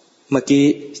เมื่อกี้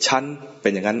ฉันเป็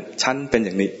นอย่างนั้นฉันเป็นอ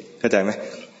ย่างนี้เข้าใจไหม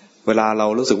เวลาเรา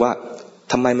รู้สึกว่า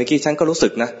ทำไมเมื่อกี้ฉันก็รู้สึ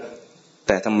กนะแ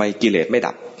ต่ทำไมกิเลสไม่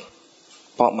ดับ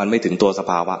เพราะมันไม่ถึงตัวส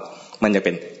ภาวะมันจะเ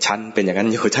ป็นฉันเป็นอย่างนั้น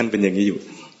อยู่ฉันเป็นอย่างนี้อยู่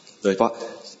โดยเพราะ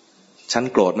ฉัน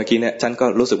โกรธเมื่อกี้เนี่ยฉันก็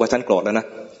รู้สึกว่าฉันโกรธแล้วนะ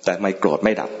แต่ไม่โกรธไ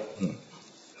ม่ดับ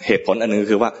เหตุผลอันนึง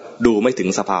คือว่าดูไม่ถึง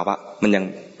สภาวะมันยัง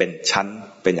เป็นชั้น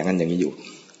เป็นอย่างนั้นอย่างนี้อยู่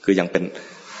คือยังเ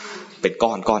ป็นก้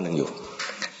อนหนึ่งอยู่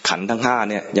ขันธ์ทั้งห้า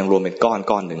เนี่ยยังรวมเป็นก้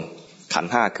อนหนึ่งขัน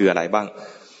ธ์ห้าคืออะไรบ้าง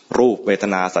รูปเวท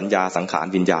นาสัญญาสังขาร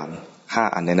วิญญาณห้า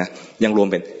อันเนี่ยนะยังรวม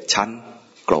เป็นชั้น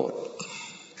โกรธ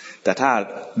แต่ถ้า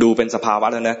ดูเป็นสภาวะ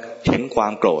แล้วนะเห็นควา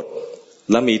มโกรธ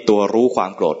แล้วมีตัวรู้ควา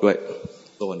มโกรธด้วย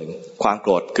ตัวหนึ่งความโก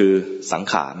รธคือสัง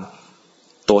ขาร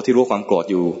ตัวที่รู้ความโกรธ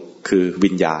อยู่คือวิ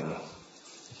ญญาณ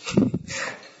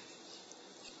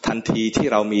ทันทีที่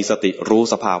เรามีสติรู้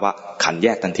สภาวะขันธ์แย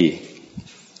กทันที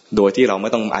โดยที่เราไม่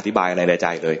ต้องอธิบายอะไรในใจ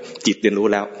เลยจิตเรียนรู้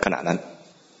แล้วขณะนั้น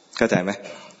เข้าใจไหม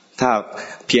ถ้า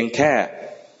เพียงแค่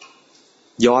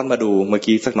ย้อนมาดูเมื่อ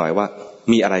กี้สักหน่อยว่า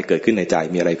มีอะไรเกิดขึ้นในใจ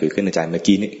มีอะไรเกิดขึ้นในใจเมื่อ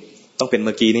กี้นี้ต้องเป็นเ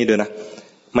มื่อกี้นี้ด้วยนะ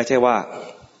ไม่ใช่ว่า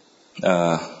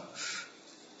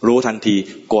รู้ทันที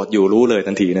โกรธอยู่รู้เลย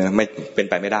ทันทีนะไม่เป็น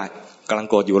ไปไม่ได้กำลัง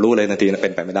โกรธอยู่รู้เลยทันทีนะเป็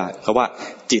นไปไม่ได้เพราะว่า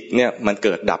จิตเนี่ยมันเ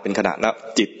กิดดับเป็นขณะแล้ว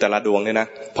จิตแต่ละดวงเนี่ยนะ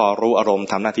พอรู้อารมณ์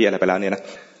ทำหน้าที่อะไรไปแล้วเนี่ยนะ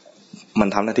มัน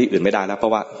ทำหน้าที่อื่นไม่ได้แล้วเพรา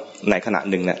ะว่าในขณะ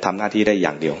หนึ่งเนี่ยทำหน้าที่ได้อ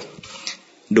ย่างเดียว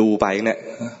ดูไปเนี่ย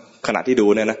ขณะที่ดู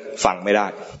เนี่ยนะฟังไม่ได้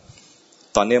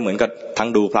ตอนนี้เหมือนกับทั้ง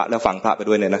ดูพระแล้วฟังพระไป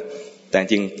ด้วยเนี่ยนะแต่จ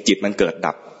ริงจิตมันเกิด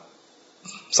ดับ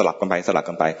สลับกัน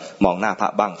ไปมองหน้าพระ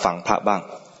บ้างฟังพระบ้าง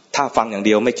ถ้าฟังอย่างเ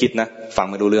ดียวไม่คิดนะฟัง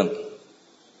ไม่รู้เรื่อง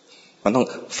มันต้อง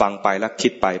ฟังไปแล้วคิ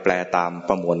ดไปแปลตามป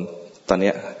ระมวลตอน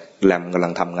นี้แรมกำลั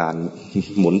งทำงาน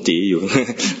หมุนจีอยู่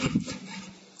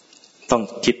ต้อง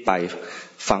คิดไป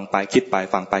ฟังไปคิดไป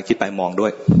ฟังไปคิดไปมองด้ว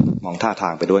ยมองท่าทา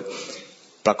งไปด้วย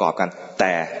ประกอบกันแ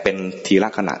ต่เป็นทีละ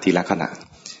ขณะ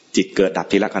จิตเกิดดับ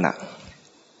ทีละขณะ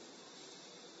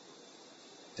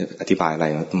อธิบายอะไร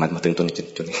มันมาถึงตัวนี้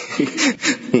จน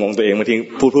งงตัวเองบางที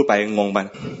พูดไปงงไป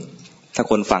ถ้า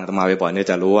คนฟังอาตมาบ่อยๆเนี่ย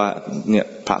จะรู้ว่าเนี่ย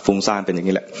พระฟุ้งซ่านเป็นอย่าง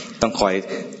นี้แหละต้องคอย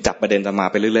จับประเด็นอาตมา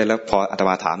ไปเรื่อยๆแล้วพออาตม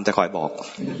าถามจะคอยบอก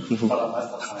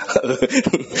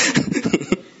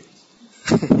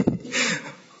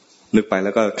นึกไปแล้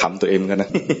วก็ขำตัวเองกันนะ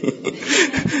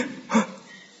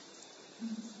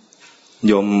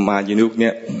โยมมาอยู่ยุคเนี้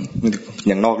ยอ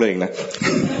ย่างนอกเลยเองนะ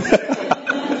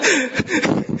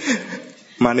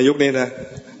มาในยุคนี้นะ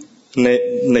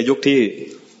ในยุคที่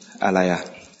อะไร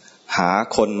หา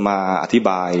คนมาอธิบ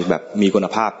ายแบบมีคุณ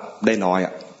ภาพได้น้อย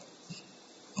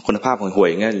คุณภาพห่วยๆ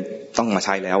อย่างเงี้ยต้องมาใ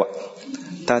ช้แล้ว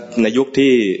ถ้าในยุค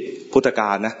ที่พุทธก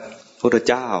าลนะพุทธ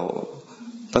เจ้า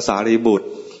พระสารีบุตร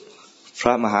พร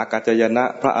ะมหากัจจายนะ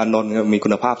พระอานนท์มีคุ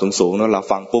ณภาพสูงๆแล้วเรา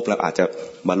ฟังปุ๊บเราอาจจะ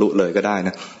บรรลุเลยก็ได้น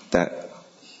ะแต่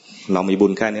เรามีบุ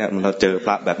ญแค่นี้เราเจอพ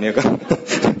ระแบบนี้ก็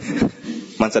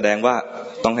มันแสดงว่า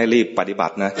ต้องให้รีบปฏิบั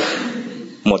ตินะ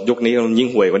หมดยุคนี้มันยิ่ง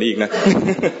ห่วยกว่านี้อีกนะ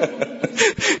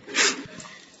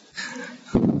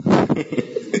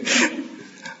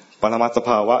ปรมัตถภ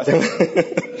าวะใช่ไหม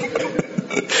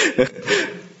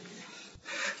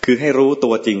คือให้รู้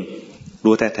ตัวจริง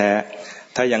รู้แท้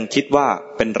ๆถ้ายังคิดว่า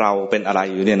เป็นเราเป็นอะไร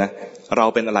อยู่เนี่ยนะเรา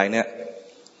เป็นอะไรเนี่ย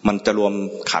มันจะรวม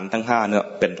ขันธ์ทั้ง5เนี่ย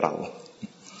เป็นเรา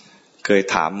เคย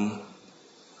ถาม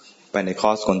ไปในคอ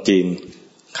ร์สคนจีน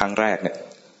ครั้งแรกเนี่ย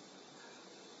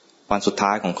วันสุดท้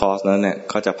ายของคอร์สนั้นเนี่ย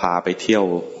เขาจะพาไปเที่ยว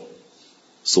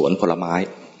สวนผลไม้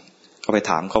ก็ไป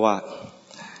ถามเขาว่า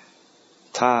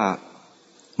ถ้า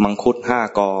มังคุด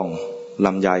5กองล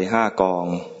ำไย5กอง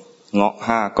เงาะ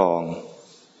5กอง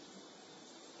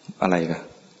อะไรกัน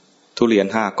ทุเรียน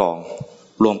5กอง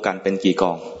รวมกันเป็นกี่ก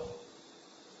อง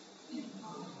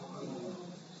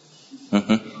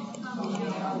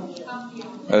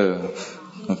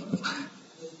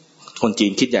คนจี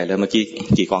นคิดใหญ่เลยเมื่อกี้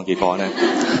กี่กองนะ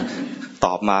ต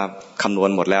อบมาคำนวณ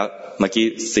หมดแล้วเมื่อกี้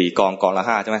4กองกองละ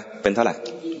5ใช่ไหมเป็นเท่าไหร่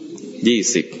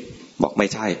20บอกไม่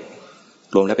ใช่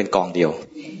รวมแล้วเป็นกองเดียว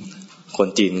คน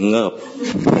จีนเงิบ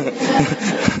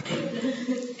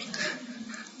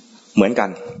เหมือนกัน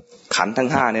ขันธ์ทั้ง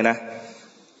5เนี่ยนะ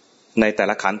ในแต่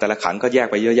ละขันธ์ก็แยก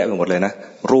ไปเยอะแยะไปหมดเลยนะ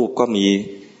รูปก็มี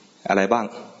อะไรบ้าง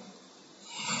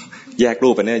แยกรู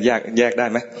ปไปเนี่ยแยกได้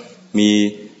ไหมมี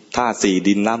ธาตุ4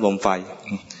ดินน้ำลมไฟ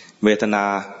เวทนา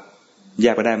แย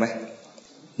กไปได้ไหม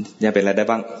แยกเป็นอะไรได้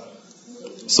บ้าง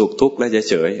สุขทุกข์และ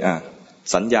เฉย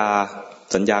ๆสัญญ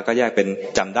าก็แยกเป็น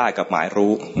จำได้กับหมาย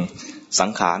รู้สัง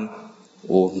ขาร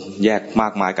แยกมา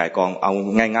กมายก่ายกองเอา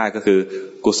ง่ายๆก็คือ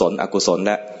กุศลอกุศลแ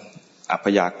ละอัพ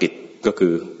ยากิจก็คื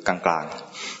อกลาง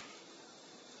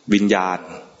ๆวิญญาณ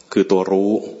คือตัว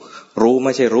รู้ไ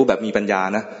ม่ใช่รู้แบบมีปัญญา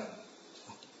นะ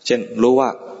เช่นรู้ว่า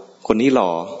คนนี้หล่อ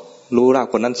รู้ว่า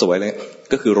คนนั้นสวยเลย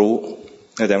ก็คือรู้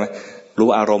เข้าใจไหมรู้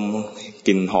อารมณ์ก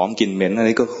ลิ่นหอมกลิ่นเหม็นอัน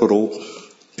นี้ก็รู้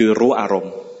คือรู้อารม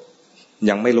ณ์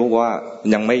ยังไม่รู้ว่า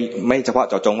ยังไม่เฉพาะ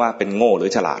เจาะจงว่าเป็นโง่หรื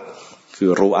อฉลาดคือ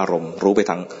รู้อารมณ์รู้ไป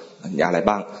ทางอะไร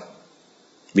บ้าง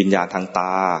วิญญาณทางต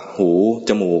าหูจ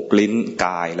มูกลิ้นก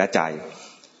ายและใจ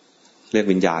เรียก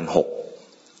วิญญาณ6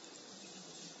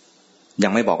ยั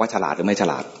งไม่บอกว่าฉลาดหรือไม่ฉ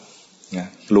ลาดนะ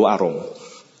รู้อารมณ์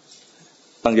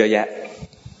ตั้งเยอะแยะ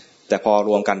แต่พอร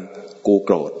วมกันกูโก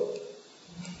รธ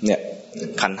เนี่ย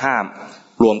ขันธ์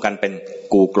5รวมกันเป็น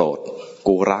กูโกรธ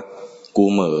กูรักกู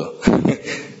เหม่อ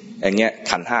อย่างเงี้ย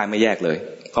ขันธ์5ไม่แยกเลย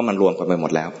เพราะมันรวมกันไปหม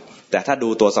ดแล้วแต่ถ้าดู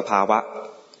ตัวสภา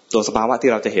วะ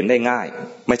ที่เราจะเห็นได้ง่าย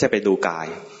ไม่ใช่ไปดูกาย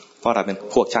เพราะเราเป็น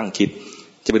พวกช่างคิด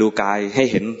จะไปดูกายให้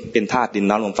เห็นเป็นธาตุดิน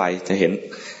น้ำลมไฟจะเห็น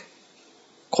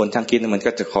คนช่างคิดมัน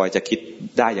ก็จะคอยจะคิด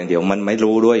ได้อย่างเดียวมันไม่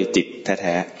รู้ด้วยจิตแ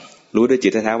ท้ๆรู้ด้วยจิ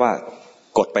ตแท้ๆว่า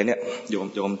กดไปเนี่ยโ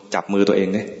ยมจับมือตัวเอง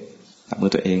เนี่ยจับมื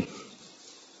อตัวเอง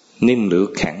นิ่มหรือ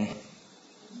แข็ง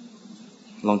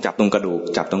ลองจับตรงกระดูก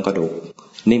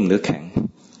นิ่มหรือแข็ง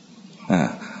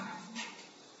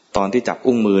ตอนที่จับ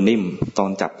อุ้งมือนิ่มตอ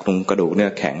นจับตรงกระดูกเนี่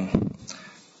ยแข็ง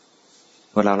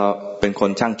เวลาเราเป็นคน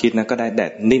ช่างคิดนะก็ได้แด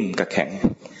ดนิ่มกับแข็ง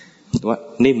ว่า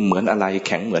นิ่มเหมือนอะไรแ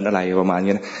ข็งเหมือนอะไรประมาณ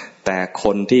นี้นะแต่ค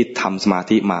นที่ทำสมา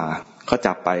ธิมาเขา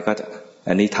จับไปก็จะ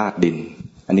อันนี้ธาตุดิน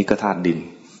อันนี้ก็ธาตุดิน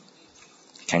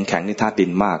แข็งนี่ธาตุดิ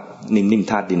นมากนิ่ม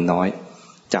ธาตุดินน้อย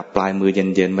จับปลายมือเ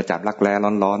ย็นๆมาจับรักแร้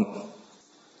ร้อน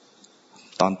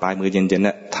ๆตอนปลายมือเย็นๆเ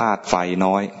นี่ยธาตุไฟ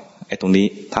น้อยไอ้ตรงนี้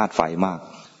ธาตุไฟมาก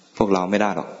พวกเราไม่ได้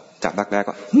หรอกจับรักแร้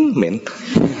ก็เหม็น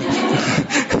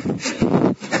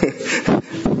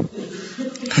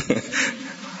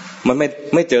มัน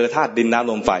ไม่เจอธาตุดินน้ำ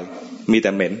ลมไฟมีแต่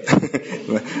เหม็น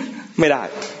ไม่ได้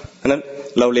เพราะนั้น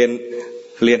เราเ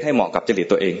รียนให้เหมาะกับจริต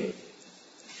ตัวเอง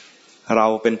เรา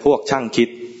เป็นพวกช่างคิด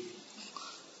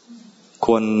ค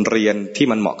วรเรียนที่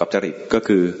มันเหมาะกับจริตก็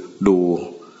คือดู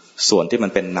ส่วนที่มั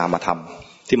นเป็นนามธรรม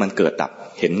ที่มันเกิดดับ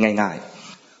เห็นง่าย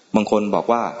ๆบางคนบอก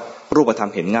ว่ารูปธรร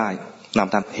มเห็นง่ายนาม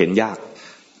ธรรมเห็นยาก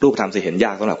รูปธรรมจะเห็นย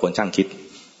ากสำหรับคนช่างคิด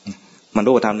มัน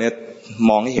รูปธรรมเนี่ย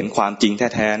มองให้เห็นความจริง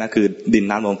แท้ๆนะคือดิน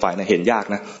น้ำลมไฟนะเห็นยาก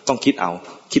นะต้องคิดเอ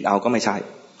าก็ไม่ใช่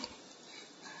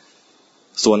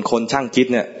ส่วนคนช่างคิด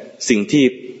เนี่ยสิ่งที่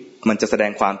มันจะแสด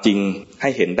งความจริงให้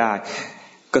เห็นได้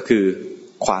ก็คือ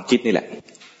ความคิดนี่แหละ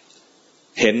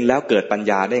เห็นแล้วเกิดปัญ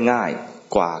ญาได้ง่าย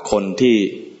กว่าคนที่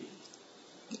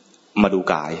มาดู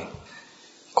กาย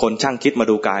คนช่างคิดมา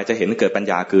ดูกายจะเห็นเกิดปัญ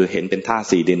ญาคือเห็นเป็นธาตุ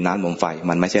สี่ดินน้ำลมไฟ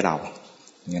มันไม่ใช่เรา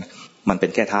มันเป็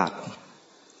นแค่ธาตุ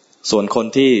ส่วนคน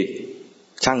ที่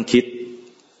ช่างคิด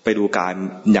ไปดูกาย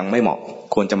ยังไม่เหมาะ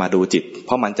ควรจะมาดูจิตเพ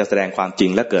ราะมันจะแสดงความจริง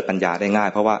และเกิดปัญญาได้ง่าย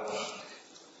เพราะว่า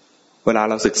เวลา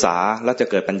เราศึกษาแล้วจะ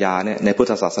เกิดปัญญาเนี่ยในพุท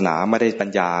ธศาสนาไม่ได้ปัญ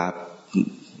ญา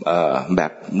แบ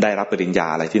บได้รับปริญญา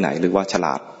อะไรที่ไหนหรือว่าฉล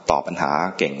าดตอบปัญหา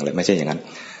เก่งเลยไม่ใช่อย่างนั้น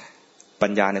ปั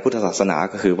ญญาในพุทธศาสนา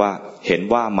ก็คือว่าเห็น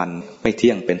ว่ามันไม่เที่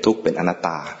ยงเป็นทุกข์เป็นอนัตต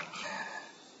า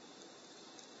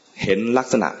เห็นลัก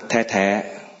ษณะแท้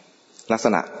ๆลักษ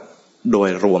ณะโดย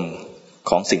รวม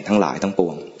ของสิ่งทั้งหลายทั้งป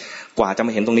วงกว่าจะม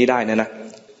าเห็นตรงนี้ได้เนี่ยนะ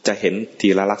จะเห็นที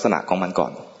ละลักษณะของมันก่อ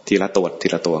นทีละตั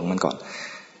วของมันก่อน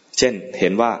เช่นเห็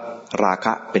นว่าราค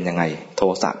ะเป็นยังไงโท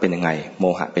สะเป็นยังไงโม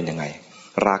หะเป็นยังไง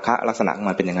ราคะลักษณะของ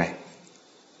มันเป็นยังไง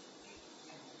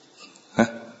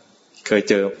เคย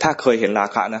เจอถ้าเคยเห็นรา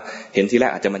คะนะเห็นทีแร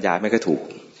กอาจจะบรรยายไม่ค่อยถูก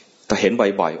แต่เห็น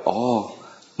บ่อย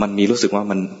ๆมันมีรู้สึกว่า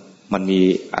มันมี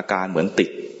อาการเหมือน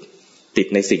ติด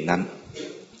ในสิ่งนั้น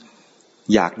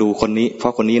อยากดูคนนี้เพรา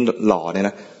ะคนนี้หล่อเนี่ย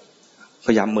นะพ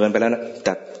ยายามเมินไปแล้วนะแ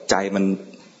ต่ใจ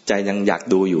ยังอยาก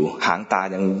ดูอยู่หางตา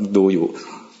ยังดูอยู่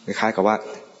คล้ายๆกับว่า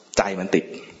ใจมันติด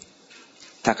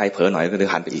ถ้าใครเผลอหน่อยก็จะ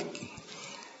หันไปอีก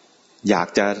อยาก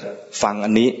จะฟังอั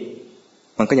นนี้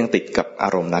มันก็ยังติดกับอา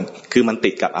รมณ์นั้นคือมัน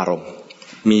ติดกับอารมณ์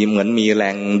เหมือนมีแร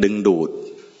งดึงดูด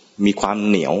มีความ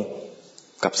เหนียว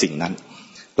กับสิ่งนั้น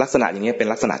ลักษณะอย่างนี้เป็น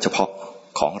ลักษณะเฉพาะ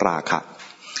ของราคะ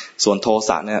ส่วนโทส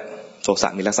ะเนี่ยโทสะ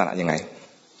มีลักษณะยังไง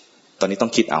ตอนนี้ต้อ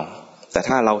งคิดเอาแต่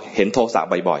ถ้าเราเห็นโทสะ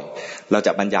บ่อยๆเราจ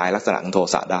ะบรรยายลักษณะของโท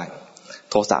สะได้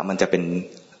โทสะมันจะเป็น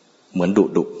เหมือน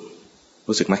ดุ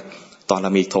รู้สึกไหมตอนเร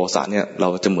ามีโทสะเนี่ยเรา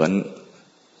จะเหมือน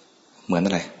อ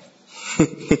ะไร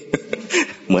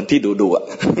เหมือนที่ดุอ่ะ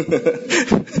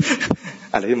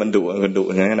อะไรที่มันดุอ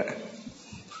ย่างนั้นน่ะ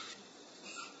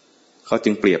เขาจึ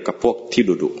งเปรียบกับพวกที่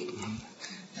ดุ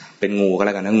เป็นงูก็แ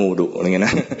ล้วกันนะงูดุอะไรเงี้ยน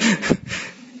ะ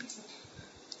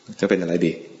จะเป็นอะไร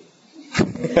ดี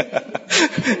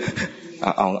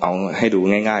เอาให้ดู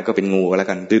ง่ายๆก็เป็นงูก็แล้ว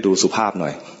กันดูสุภาพหน่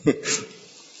อย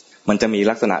มันจะมี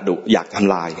ลักษณะดุอยากท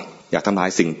ำลาย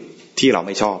สิ่งที่เราไ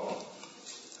ม่ชอบ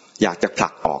อยากจะผลั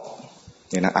กออก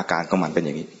เนี่ยนะอาการของมันเป็นอ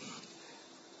ย่างนี้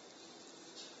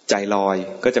ใจลอย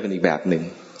ก็จะเป็นอีกแบบหนึ่ง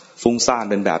ฟุ้งซ่าน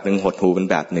เป็นแบบหนึ่งหดหู่เป็น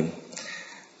แบบหนึ่ง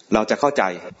เราจะเข้าใจ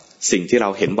สิ่งที่เรา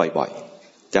เห็นบ่อย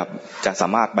ๆจะสา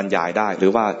มารถบรรยายได้หรื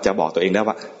อว่าจะบอกตัวเองได้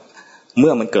ว่าเ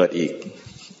มื่อมันเกิดอีก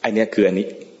ไอเนี้ยคืออันนี้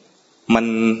มัน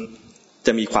จ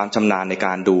ะมีความชำนาญในก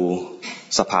ารดู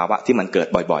สภาวะที่มันเกิด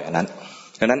บ่อยๆอันนั้น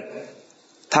ดังนั้น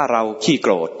ถ้าเราขี้โก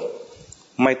รธ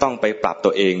ไม่ต้องไปปรับตั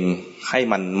วเองให้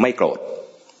มันไม่โกรธ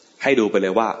ให้ดูไปเล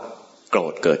ยว่าโกร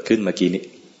ธเกิดขึ้นเมื่อกี้นี้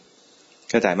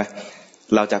เข้าใจไหม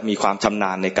เราจะมีความชำน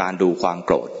าญในการดูความโ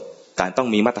กรธแต่ต้อง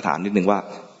มีมาตรฐานนิดนึงว่า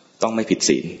ต้องไม่ผิด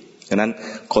ศีลฉะนั้น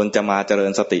คนจะมาเจริ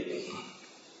ญสติ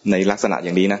ในลักษณะอ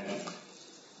ย่างนี้นะ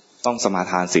ต้องสมา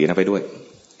ทานศีลไปด้วย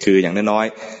คืออย่างน้อย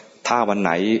ๆถ้าวันไห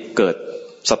นเกิด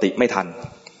สติไม่ทัน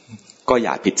ก็อ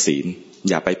ย่าผิดศีล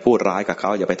อย่าไปพูดร้ายกับเขา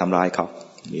อย่าไปทำร้ายเขา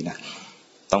นี่นะ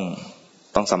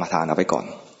ต้องสมาทานเอาไปก่อน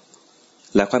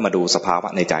แล้วค่อยมาดูสภาวะ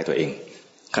ในใจตัวเอง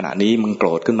ขณะนี้มึงโกร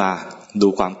ธขึ้นมาดู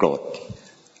ความโกรธ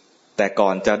แต่ก่อ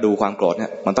นจะดูความโกรธเนี่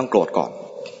ยมันต้องโกรธก่อน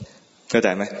เข้าใจ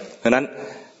ไหมเพราะนั้น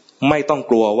ไม่ต้อง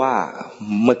กลัวว่า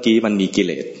เมื่อกี้มันมีกิเ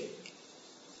ลส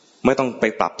ไม่ต้องไป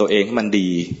ปรับตัวเองให้มันดี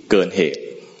เกินเหตุ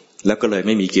แล้วก็เลยไ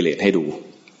ม่มีกิเลสให้ดู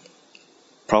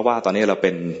เพราะว่าตอนนี้เราเ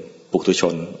ป็นปุถุช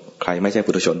นใครไม่ใช่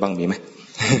ปุถุชนบ้างมีไหม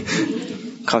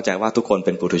เข้าใจว่าทุกคนเ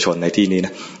ป็นปุถุชนในที่นี้น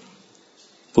ะ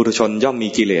ปุถุชนย่อมมี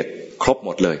กิเลสครบหม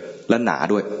ดเลยและหนา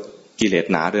ด้วยกิเลส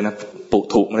หนาด้วยนะปุ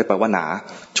ถุไม่ได้แปลว่าหนา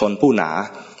ชนผู้หนา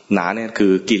เนี่ยคื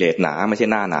อกิเลสหนาไม่ใช่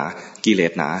หน้าหนากิเล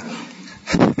สหนา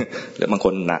หรือบางค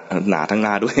นหนาทั้งห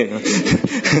น้าด้วย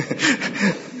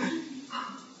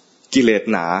กิเลส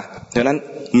หนาฉะนั้น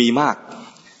มีมาก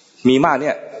เ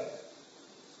นี่ย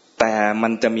แต่มั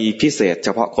นจะมีพิเศษเฉ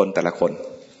พาะคนแต่ละค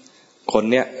น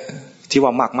เนี่ยที่ว่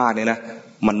ามากๆเนี่ยนะ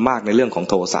มันมากในเรื่องของ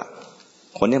โทสะ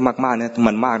คนเนี่ยมากๆเนี่ย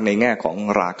มันมากในแง่ของ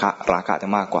ราคะจะ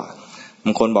มากกว่าบ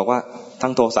างคนบอกว่าทั้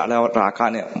งโทสะแล้วราคะ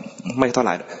เนี่ยไม่เท่าไห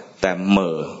ร่แต่เห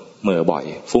ม่อบ่อย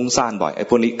ฟุ้งซ่านบ่อยไอ้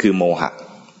พวกนี้คือโมหะ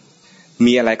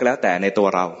มีอะไรก็แล้วแต่ในตัว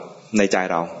เราในใจ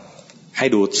เราให้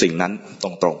ดูสิ่งนั้นตร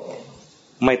ง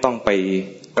ๆไม่ต้องไป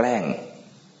แกล้ง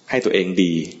ให้ตัวเอง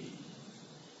ดี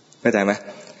เข้าใจไหม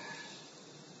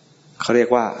เขาเรียก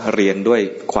ว่าเรียนด้วย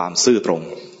ความซื่อตรง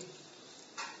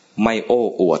ไม่โอ้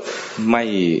อวดไม่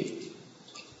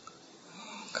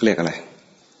เขาเรียกอะไร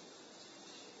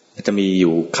จะมีอ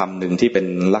ยู่คำหนึ่งที่เป็น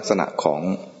ลักษณะของ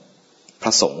พร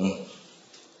ะสงฆ์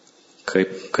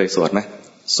เคยสวดไหม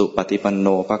สุปฏิปันโน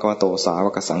ภควโตสาว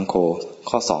กสังโฆ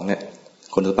ข้อ2เนี่ย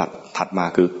คุณสมบัติถัดมา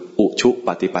คืออุชุป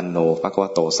ฏิปันโนภคว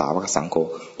โตสาวกสังโฆ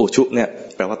อุชุเนี่ย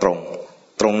แปลว่าตร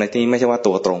งในที่นี้ไม่ใช่ว่า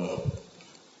ตัวตรง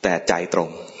แต่ใจตรง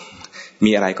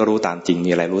มีอะไรก็รู้ตามจริง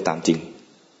มีอะไรรู้ตามจริง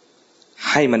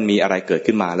ให้มันมีอะไรเกิด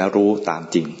ขึ้นมาแล้วรู้ตาม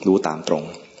จริงรู้ตามตรง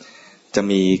จะ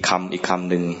มีคำอีกคำ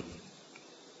หนึ่ง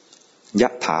ยะ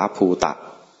ถาภูตะ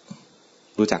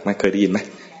รู้จักไหมเคยได้ยินไหม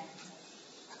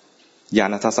ญา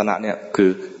ณทัศนะเนี่ยคื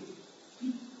อ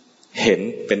เห็น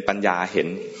เป็นปัญญาเห็น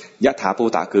ยะถาภู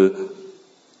ตะคือ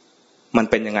มัน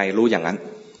เป็นยังไงรู้อย่างนั้น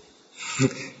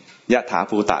ยะถา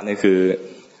ภูตะนี่คือ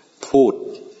พูด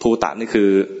ภูตะนี่คือ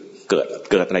เ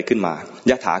กิดอะไรขึ้นมา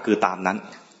ยะถาคือตามนั้น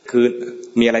คือ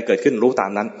มีอะไรเกิดขึ้นรู้ตา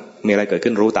มนั้นมีอะไรเกิด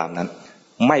ขึ้นรู้ตามนั้น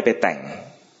ไม่ไปแต่ง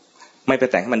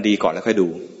ให้มันดีก่อนแล้วค่อยดู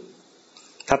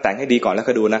ถ้าแต่งให้ดีก่อนแล้ว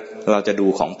ค่อยดูนะเราจะดู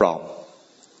ของปลอม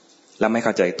แล้วไม่เ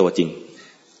ข้าใจตัวจริง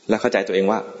แล้วเข้าใจตัวเอง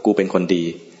ว่ากูเป็นคนดี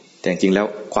แต่จริงๆแล้ว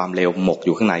ความเลวหมกอ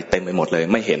ยู่ข้างในเต็มไปหมดเลย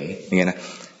ไม่เห็นอย่างเงี้ยนะ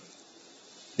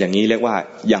อย่างนี้เรียกว่า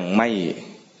ยังไ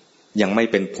ม่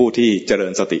เป็นผู้ที่เจริ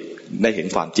ญสติได้เห็น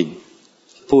ความจริง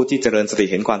ผู้ที่เจริญสติ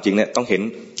เห็นความจริงเนี่ยต้องเห็น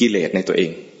กิเลสในตัวเอ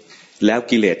งแล้ว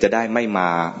กิเลสจะได้ไม่มา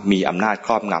มีอำนาจค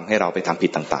รอบงำให้เราไปทำผิ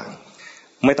ดต่าง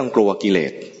ๆไม่ต้องกลัวกิเล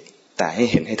สแต่ให้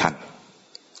เห็นให้ทัน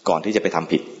ก่อนที่จะไปท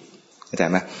ำผิดเข้าใจ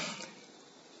ไหม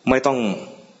ไม่ต้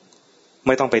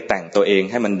องไปแต่งตัวเอง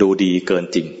ให้มันดูดีเกิน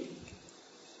จริง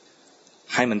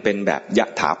ให้มันเป็นแบบยะ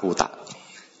ถาภูตะ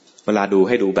เวลาดูใ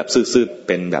ห้ดูแบบซื่อๆเ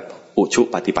ป็นแบบอุชุ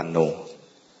ปฏิปันโน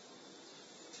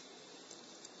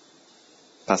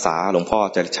ภาษาหลวงพ่อ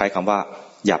จะใช้คำว่า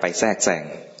อย่าไปแทรกแซง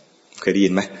เคยได้ยิ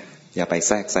นไหมอย่าไปแ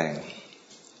ทรกแซง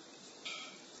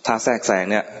ถ้าแทรกแซง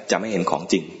เนี่ยจะไม่เห็นของ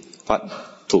จริงเพราะ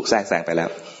ถูกแทรกแซงไปแล้ว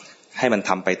ให้มันท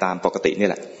ำไปตามปกตินี่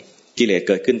แหละกิเลสเ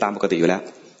กิดขึ้นตามปกติอยู่แล้ว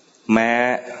แม้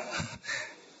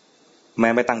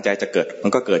ไม่ตั้งใจจะเกิดมั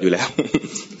นก็เกิดอยู่แล้ว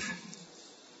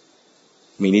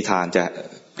มีนิทานจะ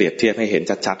เปรียบเทียบให้เห็น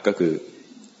ชัดๆก็คือ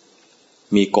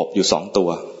มีกบอยู่2ตัว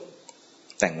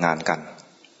แต่งงานกัน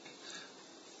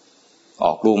อ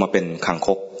อกลูกมาเป็นคางค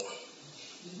ก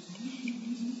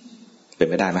เป็น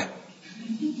ไม่ได้ไหม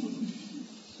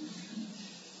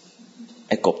ไ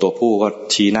อ้กบตัวผู้ก็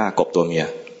ชี้หน้ากบตัวเมีย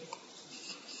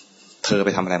เธอไป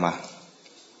ทำอะไรมา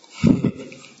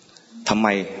ทำไม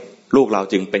ลูกเรา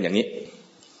จึงเป็นอย่างนี้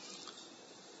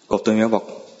กบตัวเมียบอก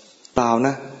เปล่าน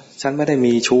ะฉันไม่ได้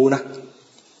มีชู้นะ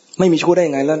ไม่มีชู้ได้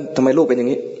ยังไงแล้วทำไมลูกเป็นอย่า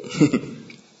งนี้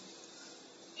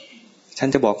ฉัน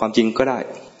จะบอกความจริงก็ได้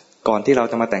ก่อนที่เรา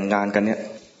จะมาแต่งงานกันเนี่ย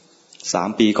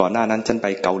3 ปีก่อนหน้านั้นฉันไป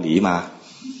เกาหลีมา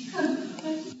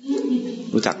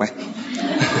รู้จักไหม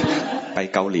ไป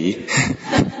เกาหลี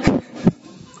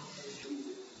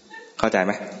เข้าใจไห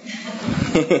ม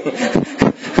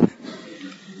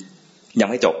ยัง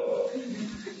ไม่จบ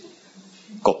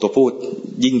กบตัวพูด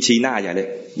ยิ่งชี้หน้าใหญ่เลย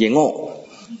เย่โง่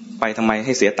ไปทำไมใ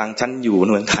ห้เสียตังค์ฉันอยู่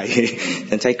เมืองไทย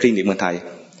ฉันใช้คลินิกเมืองไทย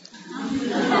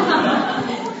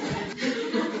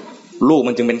ลูก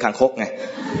มันจึงเป็นคางคกไง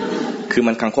คือ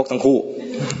มันคางคกทั้งคู่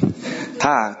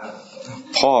ถ้า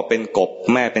พ่อเป็นกบ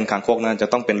แม่เป็นคางคกนั้นจะ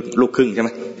ต้องเป็นลูกครึ่งใช่ไหม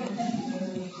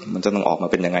มันจะต้องออกมา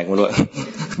เป็นยังไงไม่รู้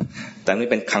แต่นี่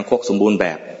เป็นคางคกสมบูรณ์แบ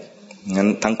บงั้น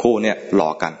ทั้งคู่เนี่ยหลอ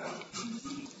กกัน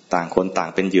ต่างคนต่าง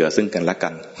เป็นเหยื่อซึ่งกันและกั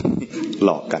น หล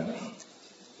อกกัน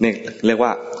นี่เรียกว่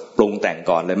าปรุงแต่ง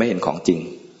ก่อนเลยไม่เห็นของจริง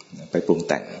ไปปรุง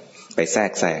แต่งไปแทร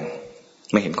กแซง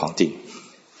ไม่เห็นของจริง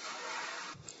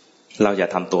เราอย่า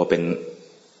ทำตัวเป็น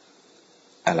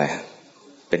อะไร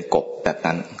เป็นกบแบบ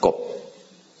นั้นกบ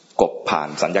ผ่าน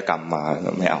สัญญกรรมมา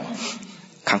ไม่เอา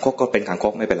คางคกก็เป็นคางค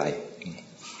กไม่เป็นไร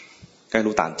ก็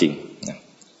รู้ตามจริง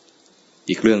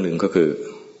อีกเรื่องหนึ่งก็คือ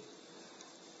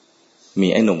มี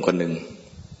ไอ้หนุ่มคนหนึ่ง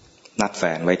นัดแฟ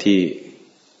นไว้ที่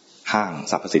ห้าง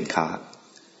สรรพสินค้า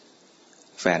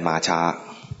แฟนมาช้า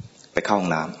ไปเข้าห้อ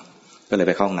งน้ำก็เลย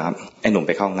ไปเข้าห้องน้ำไอ้หนุ่มไ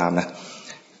ปเข้าห้องน้ำนะ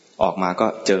ออกมาก็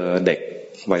เจอเด็ก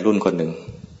วัยรุ่นคนหนึ่ง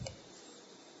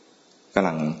กำ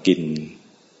ลังกิ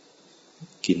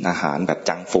นอาหารแบบ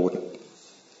จังก์ฟู้ด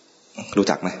รู้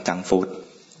จักไหมจังก์ฟู้ด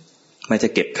ไม่ใช่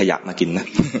เก็บขยะมากินนะ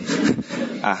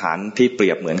อาหารที่เปรี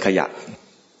ยบเหมือนขยะ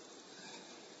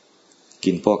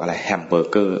กินพวกอะไรแฮมเบอ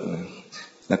ร์เกอร์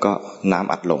แล้วก็น้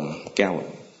ำอัดลมแก้ว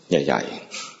ใหญ่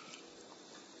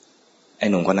ๆไอ้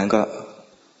หนุ่มคนนั้นก็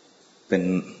เ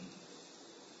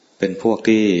ป็นพวก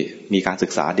ที่มีการศึ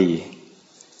กษาดี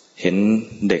เห็น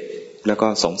เด็กแล้วก็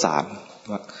สงสาร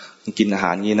ว่า กินอาห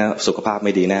ารงี้นะสุขภาพไ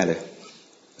ม่ดีแน่เลย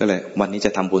ก็เลยวันนี้จ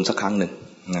ะทำบุญสักครั้งหนึ่ง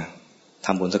นะท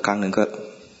ำบุญสักครั้งหนึ่งก็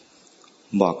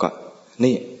บอกก็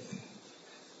นี่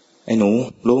ไอ้หนู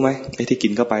รู้ไหมไอ้ที่กิ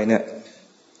นเข้าไปเนี่ย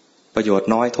ประโยชน์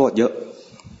น้อยโทษเยอะ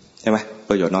ใช่ไหม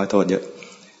ประโยชน์น้อยโทษเยอะ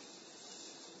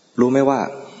รู้ไหมว่า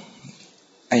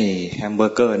ไอ้แฮมเบอ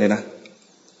ร์เกอร์เนี่ยนะ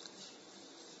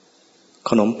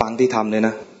ขนมปังที่ทำเนี่ยน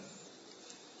ะ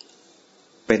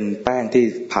เป็นแป้งที่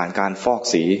ผ่านการฟอก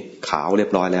สีขาวเรีย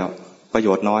บร้อยแล้วประโย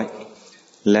ชน์น้อย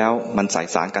แล้วมันใส่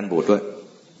สารกันบูดด้วย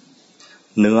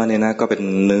เนื้อเนี่ยนะก็เป็น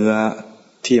เนื้อ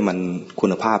ที่มันคุ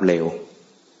ณภาพเลว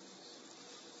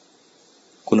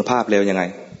คุณภาพเลวยังไง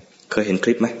เคยเห็นค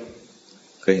ลิปไหม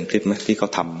เคยเห็นคลิปไหมที่เขา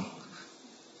ท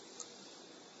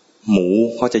ำหมู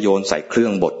เขาจะโยนใส่เครื่อ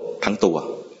งบดทั้งตัว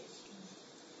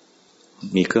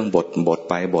มีเครื่องบด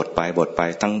ไป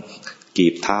ทั้งกี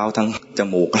บเท้าทั้งจ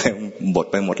มูกอะไรบด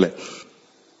ไปหมดเลย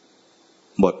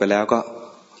บดไปแล้วก็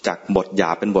จากบดหยา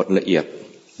บเป็นบดละเอียด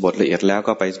แล้ว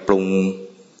ก็ไปป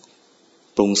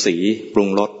รุงสีปรุง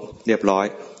รสเรียบร้อย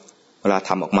เวลาท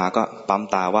ำออกมาก็ปั๊ม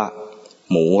ตาว่า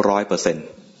หมู 100%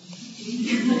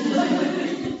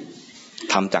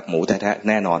 ทำจากหมูแท้ๆ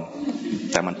แน่นอน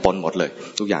แต่มันปนหมดเลย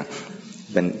ทุกอย่าง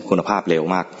เป็นคุณภาพเลว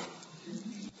มาก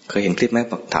เคยเห็นคลิปไหม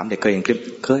ถามเด็กเคยเห็นคลิป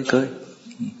เคย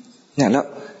เนี่ยแล้ว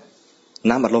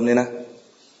น้ำอัดลมเนี่ยนะ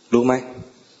รู้ไหม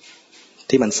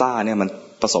ที่มันซ่าเนี่ยมัน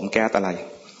ผสมแก๊สอะไร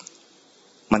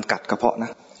มันกัดกระเพาะน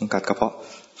ะมันกัดกระเพาะ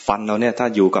ฟันเราเนี่ยถ้า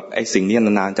อยู่กับไอ้สิ่งนี้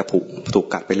นานๆจะถูก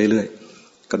กัดไปเรื่อย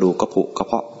ๆกระดูกก็ผุกระเ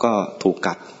พาะก็ถูก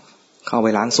กัดเข้าไป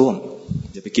ล้างส้วม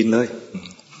อย่าไปกินเลย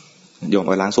โยม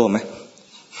ไปล้างส้วมไหม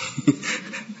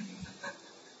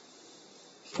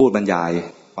พูดบรรยาย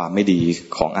ความไม่ดี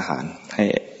ของอาหารใ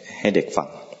ห้เด็กฟัง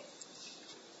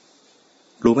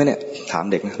รู้ไหมเนี่ยถาม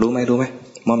เด็กนะรู้ไหม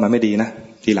ว่ามันไม่ดีนะ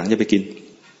ทีหลังจะไปกิน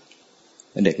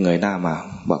เด็กเงยหน้ามา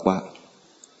บอกว่า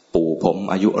ปู่ผม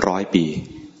อายุ100 ปี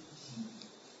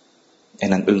ไอ้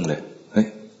นั่นอึ้งเลยเฮ้ย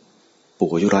ปู่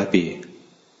อายุ100 ปี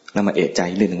แล้วมาเอะใจ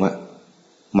เรื่องนึงว่า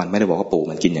มันไม่ได้บอกว่าปู่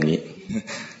มันกินอย่างนี้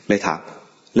เลยถาม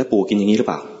แล้วปู่กินอย่างนี้หรือเ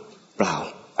ปล่าเปล่า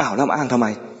อ้าวแล้วมาอ้างทำไม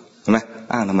เห็นไหม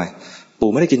อ้างทำไมปู่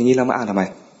ไม่ได้กินอย่างนี้แล้วมาอ้างทำไม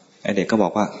ไอ้เด็กก็บอ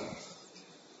กว่า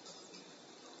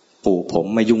ปู่ผม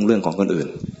ไม่ยุ่งเรื่องของคนอื่น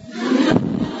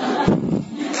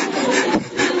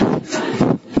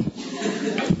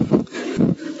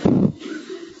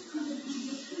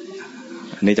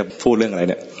อันนี้จะพูดเรื่องอะไร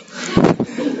เนี่ย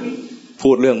พู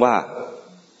ดเรื่องว่า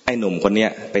ไอ้หนุ่มคนเนี้ย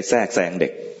ไปแทรกแซงเด็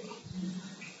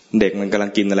กมันกำลั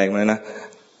งกินอะไรมานะ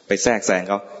ไปแทรกแซงเ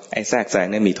ขาไอ้แทรกแซง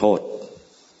เนี่ยมีโทษ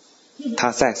ถ้า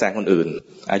แทรกแซงคนอื่น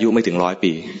อายุไม่ถึง100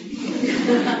 ปี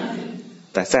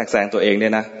แต่แทรกแซงตัวเองเนี่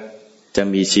ยนะจะ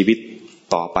มีชีวิต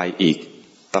ต่อไปอีก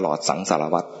ตลอดสังสาร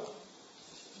วัฏ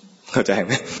เข้าใจไห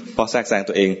มพอแทรกแซง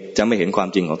ตัวเองจะไม่เห็นความ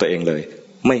จริงของตัวเองเลย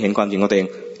ไม่เห็นความจริงของตัวเอง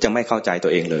จะไม่เข้าใจตั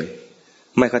วเองเลย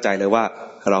ไม่เข้าใจเลยว่า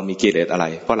เรามีกิเลสอะไร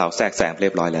เพราะเราแทรกแซงเรี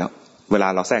ยบร้อยแล้วเวลา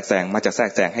เราแทรกแซงมักจะแทร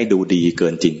กแซงให้ดูดีเกิ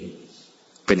นจริง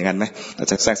เป็นอย่างนั้นไหมเรา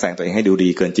จะแทรกแซงตัวเองให้ดูดี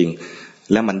เกินจริง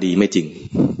แล้วมันดีไม่จริง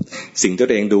สิ่งที่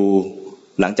ตัวเองดู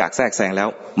หลังจากแทรกแซงแล้ว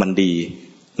มันดี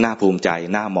น่าภูมิใจ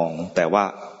น่ามองแต่ว่า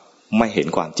ไม่เห็น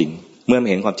ความจริงเมื่อไม่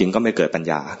เห็นความจริงก็ไม่เกิดปัญ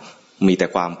ญามีแต่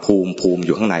ความภูมิอ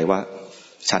ยู่ข้างในว่า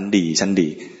ฉันดี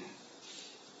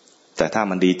แต่ถ้า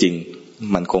มันดีจริง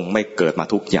มันคงไม่เกิดมา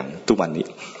ทุกอย่างทุกวันนี้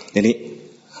นี้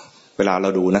เวลาเรา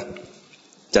ดูนะ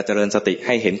จะเจริญสติใ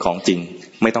ห้เห็นของจริง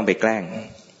ไม่ต้องไปแกล้ง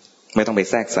ไม่ต้องไป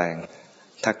แทรกแซง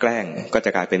ถ้าแกล้งก็จ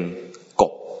ะกลายเป็นก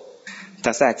บถ้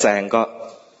าแทรกแซงก็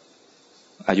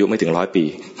อายุไม่ถึง100 ปี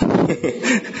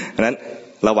เพราะนั้น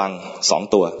ระวัง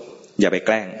2 ตัวอย่าไปแก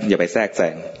ล้งอย่าไปแทรกแซ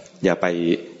งอย่าไป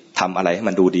ทำอะไรให้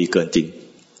มันดูดีเกินจริง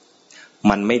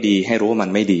มันไม่ดีให้รู้ว่ามั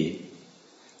นไม่ดี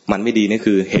นี่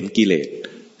คือเห็นกิเลส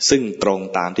ซึ่งตรง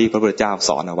ตามที่พระพุทธเจ้าส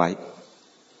อนเอาไว้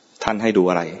ท่านให้ดู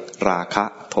อะไรราคะ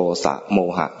โทสะโม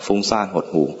หะฟุ้งซ่านหด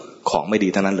หู่ของไม่ดี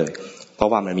ทั้งนั้นเลยเพราะ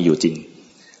ว่ามันมีอยู่จริง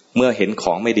เมื่อเห็นข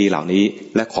องไม่ดีเหล่านี้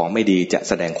และของไม่ดีจะ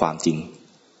แสดงความจริง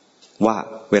ว่า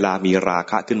เวลามีรา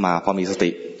คะขึ้นมาพอมีสติ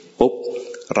ปุ๊บ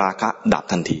ราคะดับ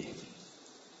ทันที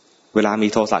เวลามี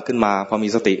โทสะขึ้นมาพอมี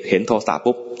สติเห็นโทสะ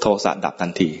ปุ๊บโทสะดับทั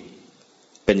นที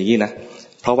เป็นอย่างนี้นะ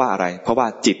เพราะว่าอะไรเพราะว่า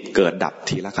จิตเกิดดับ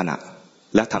ทีละขณะ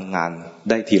และทำงาน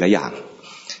ได้ทีละอย่าง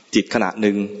จิตขณะห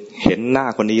นึ่งเห็นหน้า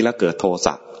คนนี้แล้วเกิดโทส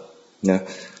ะนะ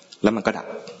แล้วมันก็ดับ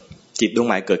จิตดวงใ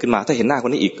หม่เกิดขึ้นมาถ้าเห็นหน้าค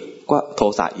นนี้อีกก็โท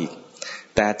สะอีก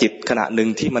แต่จิตขณะหนึ่ง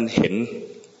ที่มันเห็น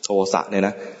โทสะเนี่ยน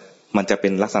ะมันจะเป็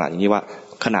นลักษณะอย่างนี้ว่า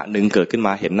ขณะหนึ่งเกิดขึ้นม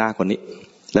าเห็นหน้าคนนี้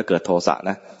แล้วเกิดโทสะ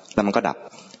นะแล้วมันก็ดับ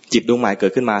จิตดวงใหม่เกิ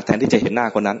ดขึ้นมาแทนที่จะเห็นหน้า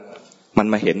คนนั้นมัน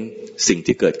มาเห็นสิ่ง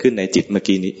ที่เกิดขึ้นในจิตเมื่อ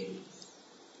กี้นี้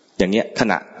อย่างเงี้ยข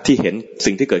ณะที่เห็น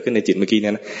สิ่งที่เกิดขึ้นในจิตเมื่อกี้เนี่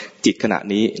ยนะจิตขณะ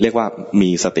นี้เรียกว่ามี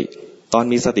สติตอน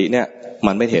มีสติเนี่ย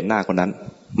มันไม่เห็นหน้าคนนั้น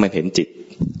มันเห็นจิต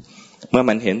เมื่อ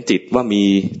มันเห็นจิตว่ามี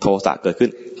โทสะเกิดขึ้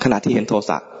นขณะที่เห็นโท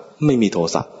สะไม่มีโท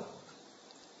สะ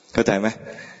เข้าใจไหม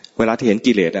เวลาที่เห็น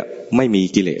กิเลสไม่มี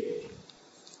กิเลส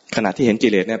ขณะที่เห็นกิ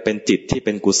เลสเป็นจิตที่เ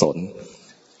ป็นกุศล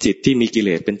จิตที่มีกิเล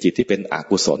สเป็นจิตที่เป็นอ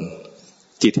กุศล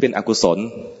จิตที่เป็นอกุศล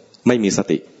ไม่มีส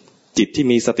ติจิตที่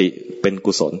มีสติเป็น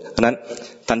กุศลเพราะนั้น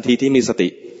ทันทีที่มีสติ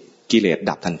กิเลส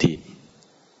ดับทันที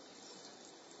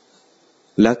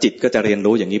แล้วจิตก็จะเรียน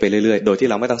รู้อย่างนี้ไปเรื่อยๆโดยที่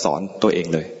เราไม่ต้องสอนตัวเอง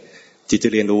เลยจิตจะ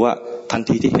เรียนรู้ว่าทัน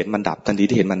ทีที่เห็นมันดับทันที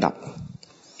ที่เห็นมันดับ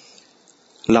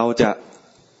เราจ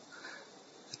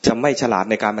ะไม่ฉลาด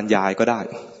ในการบรรยายก็ได้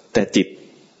แต่จิต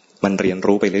มันเรียน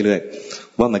รู้ไปเรื่อย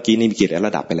ๆว่าเมื่อกี้นี่มีกิเลสร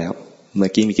ะดับไปแล้วเมื่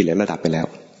อกี้มีกิเลสระดับไปแล้ว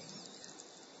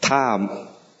ถ้า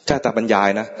แต่บรรยาย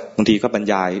นะบางทีก็บรร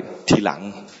ยายทีห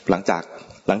ลัง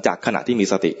จากขณะที่มี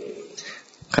สติ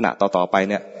ขณะต่อไป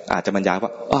เนี่ยอาจจะบรรยายว่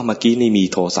าเมื่อกี้นี่มี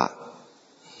โทสะ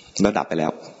ระดับไปแล้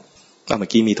วเมื่อ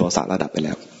กี้มีโทสะระดับไปแ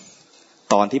ล้ว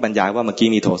ตอนที่บรรยายว่าเมื่อกี้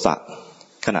มีโทสะ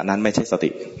ขณะนั้นไม่ใช่ส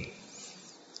ติ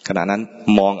ขณะนั้น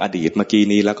มองอดีตเมื่อกี้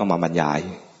นี้แล้วก็มาบรรยาย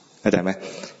เข้าใจไหม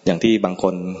อย่างที่บางค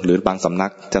นหรือบางสำนั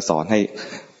กจะสอนให้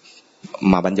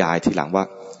มาบรรยายทีหลังว่า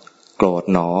โกรธ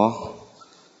หนอ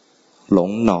หลง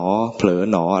หนอเผลอ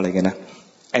หนออะไรเงี้ยนะ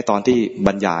ไอตอนที่บ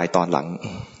รรยายตอนหลัง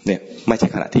เนี่ยไม่ใช่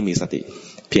ขณะที่มีสติ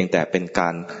เพียงแต่เป็นกา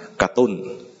รกระตุ้น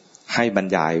ให้บรร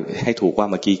ยายให้ถูกว่า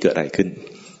เมื่อกี้เกิดอะไรขึ้น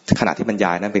ขณะที่บรรย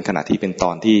ายนั้นเป็นขณะที่เป็นต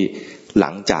อนที่หลั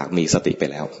งจากมีสติไป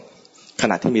แล้วข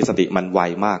ณะที่มีสติมันไว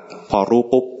มากพอรู้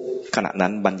ปุ๊บขณะนั้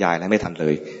นบรรยายแล้วไม่ทันเล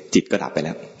ยจิตก็ดับไปแ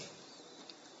ล้ว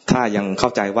ถ้ายังเข้า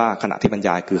ใจว่าขณะที่บรรย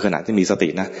ายคือขณะที่มีสติ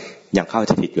นะยังเข้าใ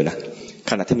จผิดอยู่นะ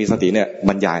ขณะที่มีสติเนี่ย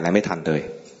บรรยายแล้วไม่ทันเลย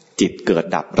จิตเกิด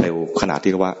ดับเร็วขณะ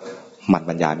ที่ว่ามัน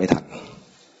บรรยายไม่ทัน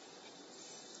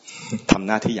ทำห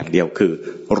น้าที่อย่างเดียวคือ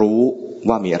รู้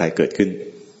ว่ามีอะไรเกิดขึ้น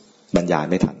บรรยาย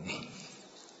ไม่ทัน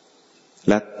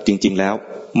และจริงๆแล้ว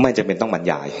ไม่จำเป็นต้องบรร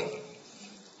ยาย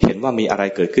เห็นว่ามีอะไร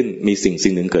เกิดขึ้นมี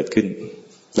สิ่งหนึ่งเกิดขึ้น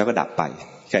แล้วก็ดับไป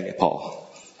แค่นี้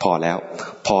พอแล้ว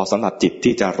พอสำหรับจิต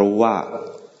ที่จะรู้ว่า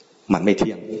มันไม่เ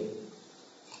ที่ยง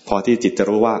พอที่จิตจะ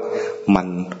รู้ว่ามัน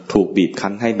ถูกบีบ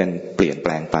คั้นให้มันเปลี่ยนแป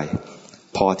ลงไป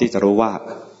พอที่จะรู้ว่า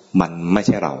มันไม่ใ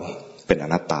ช่เราเป็นอ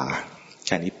นัตตาแ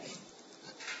ค่นี้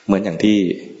เหมือนอย่างที่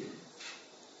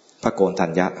พระโกณฑั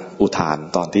ญญะอุทาน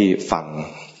ตอนที่ฟัง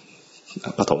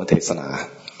ปฐมเทศนา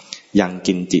ยัง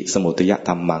กินจิสมุทยธ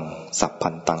รรมังสัพพั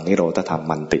นตังนิโรธธรรม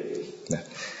มันตินะ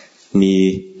มี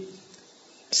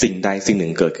สิ่งใดสิ่งหนึ่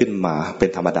งเกิดขึ้นมาเป็น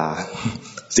ธรรมดา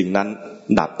สิ่งนั้น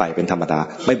ดับไปเป็นธรรมดา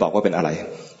ไม่บอกว่าเป็นอะไร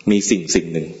มีสิ่ง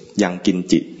หนึ่งยังกิน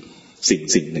จิ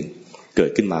สิ่งหนึ่งเกิ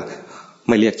ดขึ้นมาไ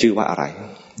ม่เรียกชื่อว่าอะไร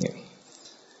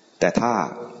แต่ถ้า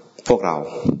พวกเรา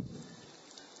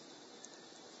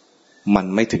มัน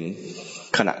ไม่ถึง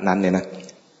ขณะนั้นเนี่ยนะ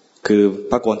คือ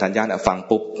พระโกณฑัญญะฟัง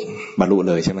ปุ๊บบรรลุ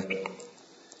เลยใช่ไหม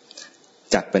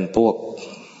จัดเป็นพวก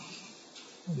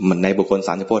มันในบุคคล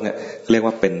30พจน์เนี่ยเรียก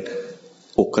ว่าเป็น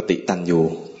อุคติตัญญู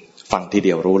ฟังทีเ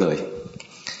ดียวรู้เลย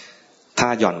ถ้า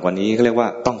หย่อนกว่านี้ก็เรียกว่า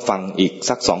ต้องฟังอีก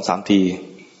สัก 2-3 ที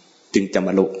จึงจะบ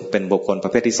รรลุเป็นบุคคลปร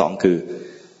ะเภทที่2คือ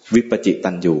วิปจิ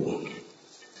ตัญญู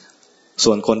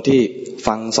ส่วนคนที่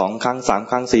ฟัง2 ครั้ง3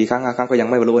 ครั้ง4 ครั้ง5 ครั้งก็ยัง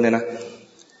ไม่บรรลุเนี่ยนะ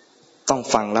ต้อง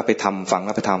ฟังแล้วไปทำฟังแ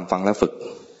ล้วไปทำฟังแล้วฝึก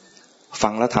ฟั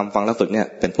งแล้วทำฟังแล้วฝึกเนี่ย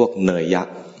เป็นพวกเนยยะ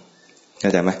เข้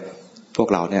าใจไหมพวก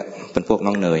เราเนี่ยเป็นพวก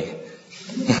น้องเนย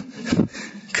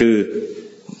คือ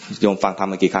โยมฟังท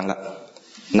ำมากี่ครั้งแล้ว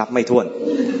นับไม่ถ้วน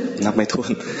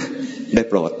ได้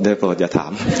โปรดอย่าถา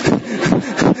ม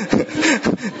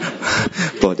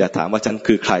โปรดอย่าถามว่าฉัน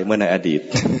คือใครเมื่อในอดีต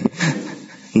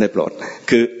ได้โปรด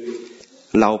คือ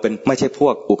เราเป็นไม่ใช่พว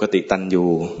กอุคติตัญญู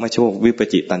ไม่ใช่พวกวิป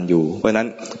จิตัญญูเพราะนั้น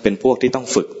เป็นพวกที่ต้อง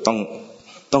ฝึกต้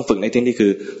องฝึกในที่นี้คื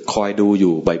อคอยดูอ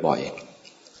ยู่บ่อย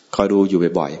ๆคอยดูอยู่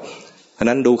บ่อยๆเพราะ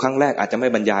นั้นดูครั้งแรกอาจจะไม่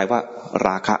บรรยายว่าร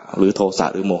าคะหรือโทสะ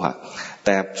หรือโมหะแ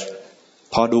ต่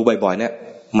พอดูบ่อยๆเนี่ย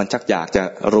มันชักอยากจะ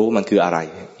รู้มันคืออะไร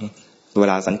เว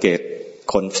ลาสังเกต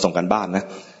คนส่งกันบ้านนะ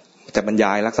จะบรรย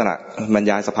ายลักษณะบรร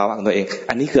ยายสภาวะของตัวเอง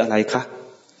อันนี้คืออะไรคะ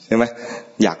ใช่ไหม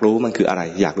อยากรู้มันคืออะไร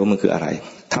อยากรู้มันคืออะไร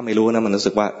ถ้าไม่รู้นะมันรู้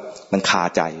สึกว่ามันคา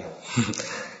ใจ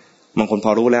บางคนพ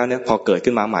อรู้แล้วเนี่ยพอเกิด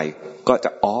ขึ้นมาใหม่ก็จะ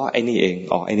ไอ้นี่เอง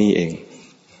ไอ้นี่เอง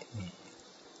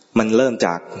มันเริ่มจ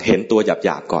ากเห็นตัวหย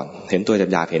าบๆก่อนเห็นตัวห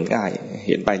ยาบๆเห็นง่ายเ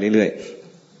ห็นไปเรื่อย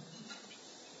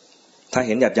ๆถ้าเ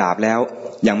ห็นหยาบๆแล้ว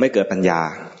ยังไม่เกิดปัญญา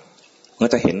ก็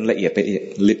จะเห็นละเอียดไป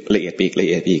ละเอีย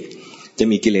ดอีกจะ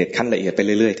มีกิเลสขั้นละเอียดไป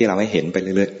เรื่อยๆที่เราให้เห็นไปเ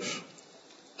รื่อย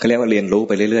ๆเขาเรียกว่าเรียนรู้ไ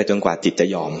ปเรื่อยๆจนกว่าจิตจะ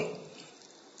ยอม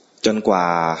จนกว่า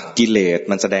กิเลส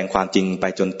มันแสดงความจริงไป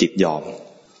จนจิตยอ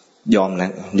มน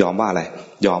ะยอมว่าอะไร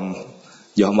ยอ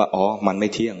มว่ามันไม่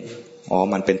เที่ยง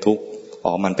มันเป็นทุกข์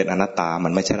มันเป็นอนัตตามั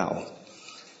นไม่ใช่เรา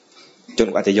จน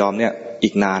กว่าจะยอมเนี่ยอี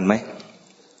กนานไหม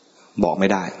บอกไม่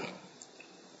ได้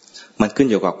มันขึ้น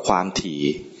อยู่กับความ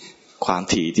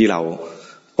ถี่ที่เรา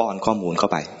ป้อนข้อมูลเข้า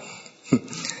ไป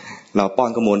เราป้อน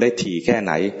ข้อมูลได้ถี่แค่ไห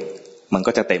นมัน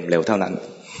ก็จะเต็มเร็วเท่านั้น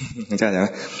ใช่ไหม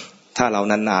ถ้าเรา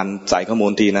นานๆใส่ข้อมู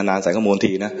ลทีนานๆใส่ข้อมูล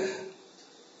ทีนะ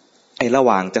ไอ้ระห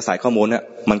ว่างจะใส่ข้อมูลเนี่ย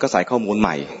มันก็ใส่ข้อมูลให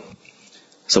ม่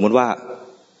สมมุติว่า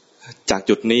จาก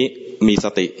จุดนี้มีส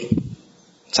ติ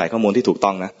ใส่ข้อมูลที่ถูกต้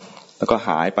องนะแล้วก็ห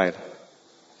ายไป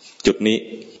จุดนี้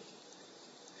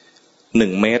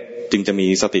1 เมตรจึงจะมี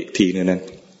สติทีนึงนั้น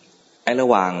ไอ้ระ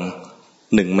หว่าง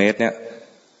1 เมตรเนี่ย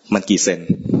มันกี่เซน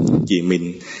กี่มิล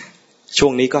ช่ว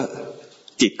งนี้ก็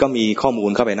จิตก็มีข้อมู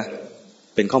ลเข้าไปนะ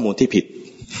เป็นข้อมูลที่ผิด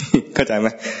เข้าใจไหม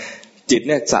จิตเ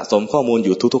นี่ยสะสมข้อมูลอ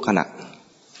ยู่ทุกๆขณะ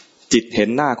จิตเห็น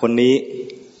หน้าคนนี้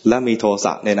แล้วมีโทส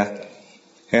ะเนี่ยนะ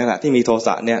ขณะที่มีโทส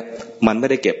ะเนี่ยมันไม่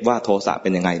ได้เก็บว่าโทสะเป็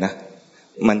นยังไงนะ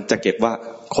มันจะเก็บว่า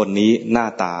คนนี้หน้า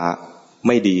ตาไ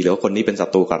ม่ดีหรือคนนี้เป็นศั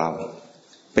ตรูกับเรา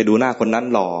ไปดูหน้าคนนั้น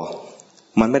หล่อ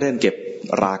มันไม่ได้เก็บ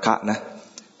ราคะนะ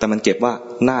แต่มันเก็บว่า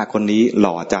หน้าคนนี้ห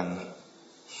ล่อจัง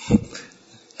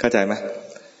เข้าใจไหม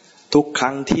ทุกค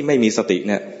รั้งที่ไม่มีสติเ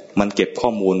นี่ยมันเก็บข้อ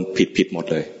มูลผิดหมด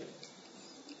เลย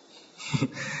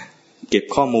เก็บ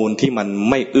ข้อมูลที่มัน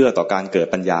ไม่เอื้อต่อการเกิด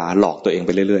ปัญญาหลอกตัวเองไป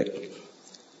เรื่อย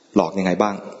ๆหลอกยังไงบ้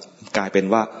างกลายเป็น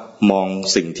ว่ามอง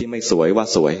สิ่งที่ไม่สวยว่า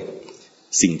สวย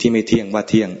สิ่งที่ไม่เที่ยงว่า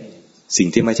เที่ยงสิ่ง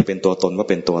ที่ไม่ใช่เป็นตัวตนว่า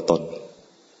เป็นตัวตน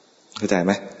เข้าใจไห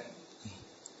ม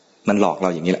มันหลอกเรา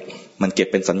อย่างนี้แหละมันเก็บ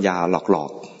เป็นสัญญาหลอกห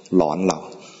ลอนเรา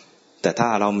แต่ถ้า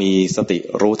เรามีสติ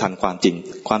รู้ทันความจริ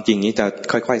งนี้จะ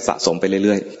ค่อยๆสะสมไปเ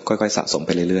รื่อยๆค่อยๆสะสมไ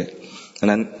ปเรื่อยๆฉะ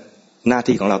นั้นหน้า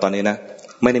ที่ของเราตอนนี้นะ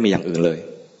ไม่ได้มีอย่างอื่นเลย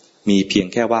มีเพียง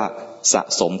แค่ว่าสะ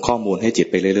สมข้อมูลให้จิต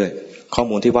ไปเรื่อยๆข้อ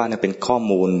มูลที่ว่าเนี่ยเป็นข้อ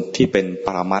มูลที่เป็นป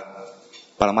รมัต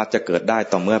ถ์จะเกิดได้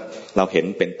ต่อเมื่อเราเห็น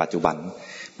เป็นปัจจุบัน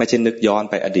ไม่ใช่นึกย้อน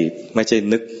ไปอดีตไม่ใช่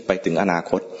นึกไปถึงอนา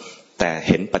คตแต่เ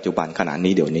ห็นปัจจุบันขณะ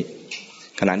นี้เดี๋ยวนี้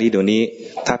ขณะนี้เดี๋ยวนี้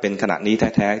ถ้าเป็นขณะนี้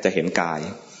แท้ๆจะเห็นกาย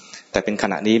แต่เป็นข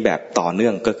ณะนี้แบบต่อเนื่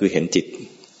องก็คือเห็น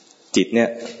จิตเนี่ย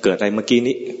เกิดอะไรเมื่อกี้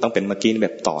นี้ต้องเป็นเมื่อกี้แบ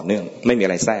บต่อเนื่องไม่มีอะ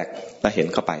ไรแทรกแล้วเห็น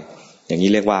เข้าไปอย่างนี้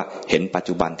เรียกว่าเห็นปัจ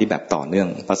จุบันที่แบบต่อเนื่อง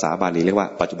ภาษาบาลีเรียกว่า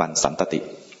ปัจจุบันสันตติ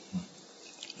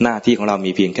หน้าที่ของเรา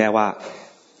มีเพียงแค่ว่า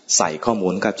ใส่ข้อมู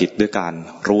ลกับจิตด้วยการ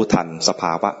รู้ทันสภ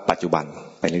าวะปัจจุบัน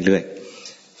ไปเรื่อย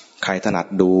ๆใครถนัด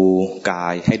ดูกา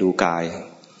ยให้ดูกาย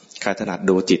ใครถนัด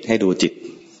ดูจิตให้ดูจิต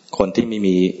คนที่ไม่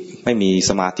มี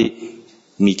สมาธิ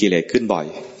มีกิเลสขึ้นบ่อย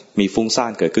มีฟุ้งซ่า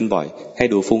นเกิดขึ้นบ่อยให้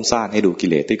ดูฟุ้งซ่านให้ดูกิ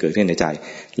เลสที่เกิดขึ้นในใจ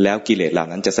แล้วกิเลสเหล่า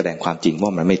นั้นจะแสดงความจริงว่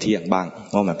ามันไม่เที่ยงบ้าง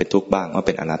ว่ามันเป็นทุกข์บ้างว่าเ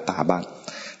ป็นอนัตตาบ้าง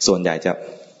ส่วนใหญ่จะ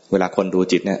เวลาคนดู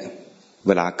จิตเนี่ยเ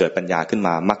วลาเกิดปัญญาขึ้นม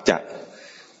ามักจะ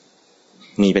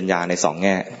มีปัญญาใน2 แ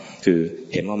ง่คือ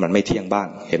เห็นว่ามันไม่เที่ยงบ้าง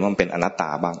เห็นว่ามันเป็นอนัตตา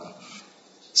บ้าง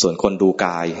ส่วนคนดูก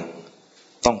าย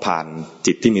ต้องผ่าน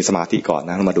จิตที่มีสมาธิก่อน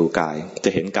นะมาดูกายจะ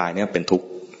เห็นกายเนี่ยเป็นทุกข์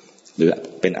หรือ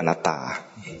เป็นอนัตตา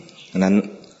ดังนั้น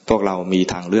พวกเรามี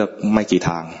ทางเลือกไม่กี่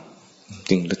ทาง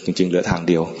จริงเหลือทาง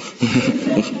เดียว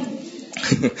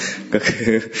ก็คื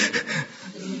อ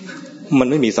มัน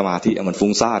ไม่มีสมาธิมันฟุ้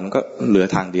งซ่านก็เหลือ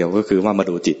ทางเดียวก็คือว่ามา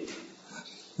ดูจิต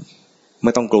ไ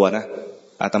ม่ต้องกลัวนะ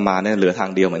อาตมาเนี่ยเหลือทาง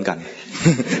เดียวเหมือนกัน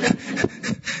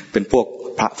เป็นพวก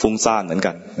พระฟุ้งซ่านเหมือน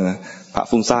กันนะพระ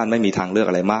ฟุ้งซ่านไม่มีทางเลือก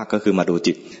อะไรมากก็คือมาดู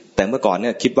จิตแต่เมื่อก่อนเนี่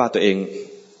ยคิดว่าตัวเอง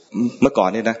เมื่อก่อน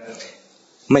เนี่ยนะ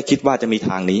ไม่คิดว่าจะมี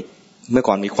ทางนี้เมื่อ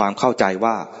ก่อนมีความเข้าใจ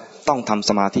ว่าต้องทำ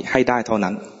สมาธิให้ได้เท่า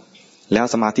นั้นแล้ว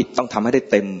สมาธิต้องทำให้ได้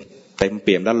เต็มเ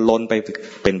ปี่ยมแล้วล้นไป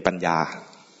เป็นปัญญา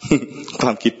คว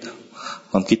าม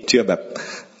คิดเชื่อแบบ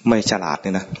ไม่ฉลาดเ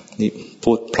นี่ยนะนี่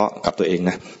พูดเพราะกับตัวเอง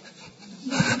นะ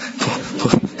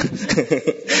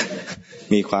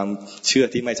มีความเชื่อ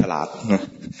ที่ไม่ฉลาด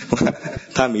ว่า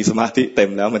ถ้ามีสมาธิเต็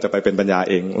มแล้วมันจะไปเป็นปัญญา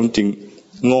เองจริง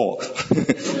โง่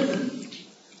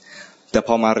แต่พ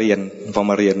อมาเรีย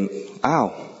นอ้าว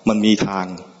มันมีทาง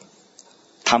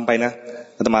ทำไปนะ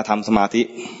อาตมาทำสมาธิ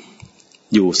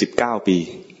อยู่19 ปี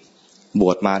บ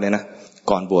วชมาเนี่ยนะ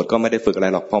ก่อนบวชก็ไม่ได้ฝึกอะไร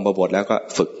หรอกพอมาบวชแล้วก็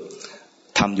ฝึก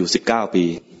ทำอยู่19 ปี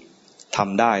ท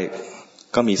ำได้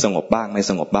ก็มีสงบบ้างไม่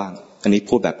สงบบ้างอันนี้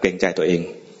พูดแบบเกรงใจตัวเอง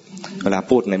เวลา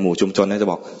พูดในหมู่ชุมชนเนี่ยจะ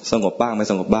บอกสงบบ้างไม่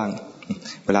สงบบ้าง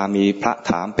เวลามีพระ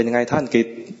ถามเป็นยังไงท่านกิจ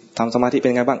ทำสมาธิเป็น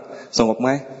ยังไงบ้างสงบไหม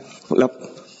แล้ว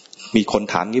มีคน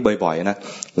ถามงี้บ่อยๆนะ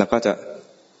แล้วก็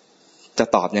จะ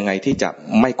ตอบยังไงที่จะ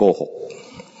ไม่โกหก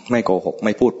ไ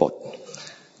ม่พูดปด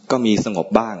ก็มีสงบ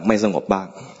บ้างไม่สงบบ้าง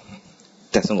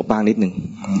แต่สงบบ้างนิดนึง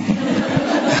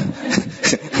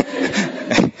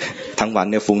ทั้งวัน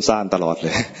เนี่ยฟุ้งซ่านตลอดเล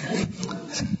ย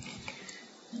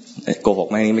โกหก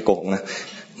ไหมไม่โกหกนะ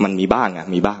มันมีบ้าง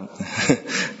มีบ้าง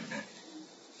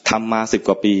ทำมา10 ก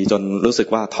ว่าปีจนรู้สึก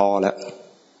ว่าท้อแล้ว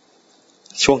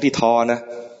ช่วงที่ท้อนะ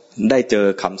ได้เจอ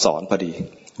คำสอนพอดี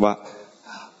ว่า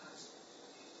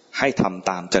ให้ทำ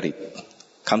ตามจริต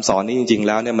คำสอนนี้จริงๆแ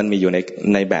ล้วเนี่ยมันมีอยู่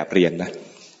ในแบบเรียนนะ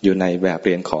อยู่ในแบบเ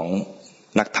รียนของ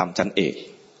นักธรรมชั้นเอก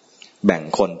แบ่ง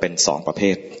คนเป็น2ประเภ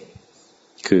ท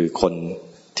คือคน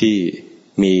ที่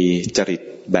มีจริต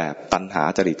แบบตัณหา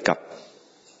จริตกับ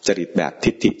จริตแบบ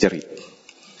ทิฏฐิจริต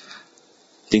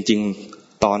จริง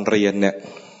ๆตอนเรียน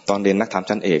นักธรรม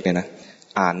ชั้นเอกเนี่ยนะ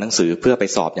อ่านหนังสือเพื่อไป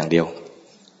สอบอย่างเดียว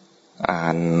อ่า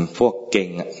นพวกเ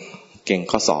ก่ง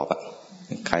ข้อสอบ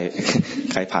ใ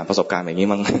ครผ่านประสบการณ์แบบนี้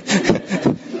มั้ง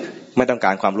ไม่ต้องก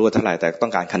ารความรู้เท่าไหร่แต่ต้อ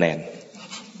งการคะแนน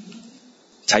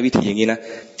ใช้วิธีอย่างนี้นะ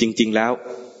จริงๆแล้ว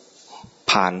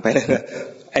ผ่านไปนะ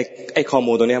ไอ้ข้อ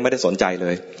มูลตัวนี้ไม่ได้สนใจเล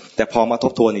ยแต่พอมาท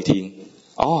บทวนอีกที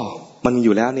มันมีอ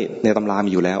ยู่แล้วนี่ในตำรา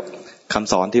มีอยู่แล้วค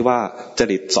ำสอนที่ว่าจ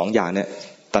ริต2อย่างเนี่ย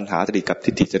ตัณหาจริตกับ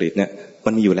ทิฏฐิจริตเนี่ยมั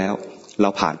นมีอยู่แล้วเรา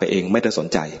ผ่านไปเองไม่ได้สน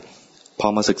ใจพอ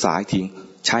มาศึกษาอีกที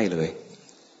ใช่เลย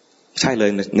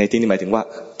ในที่นี้หมายถึงว่า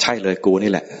ใช่เลยกู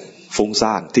นี่แหละฟุ้ง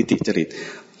ซ่านทิฏฐิจริต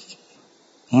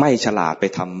ไม่ฉลาดไป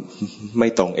ทำไม่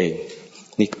ตรงเอง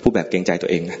นี่ผู้แบบเกรงใจตั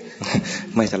วเองนะ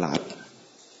ไม่ฉลาด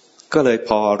ก็เลยพ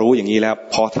อรู้อย่างนี้แล้ว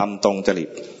พอทำตรงจริต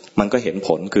มันก็เห็นผ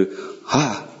ลคือ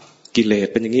กิเลส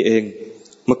เป็นอย่างนี้เอง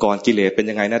เมื่อก่อนกิเลสเป็น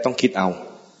ยังไงนะต้องคิดเอา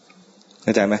เข้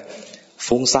าใจไหม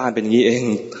ฟุ้งซ่านเป็นอย่างนี้เอง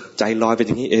ใจลอยเป็นอ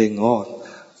ย่างนี้เอง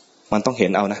มันต้องเห็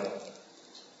นเอานะ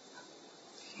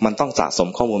มันต้องสะสม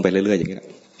ข้อมูลไปเรื่อยๆอย่างนี้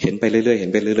เห็นไปเรื่อยๆเห็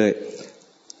นไปเรื่อย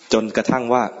ๆจนกระทั่ง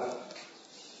ว่า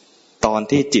ตอน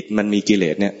ที่จิตมันมีกิเล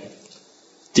สเนี่ย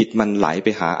จิตมันไหลไป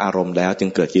หาอารมณ์แล้วจึง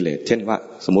เกิดกิเลสเช่นว่า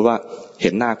สมมุติว่าเห็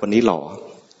นหน้าคนนี้หล่อ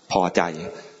พอใจ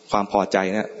ความพอใจ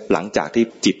เนี่ยหลังจากที่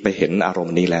จิตไปเห็นอารม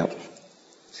ณ์นี้แล้ว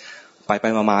ไป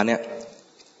มาเนี่ย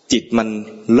จิตมัน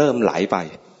เริ่มไหลไป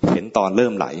เห็นตอนเริ่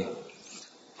มไหล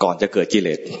ก่อนจะเกิดกิเล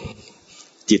ส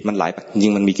จิตมันไหลไปจริ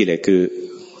งมันมีกิเลสคือ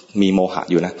มีโมหะ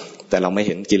อยู่นะแต่เราไม่เ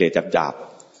ห็นกิเลสหยาบ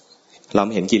ๆเราไ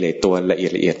ม่เห็นกิเลสตัวละเอี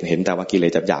ยดเห็นแต่ว่ากิเล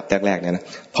สหยาบๆแรกๆเนี่ยนะ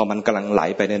พอมันกำลังไหล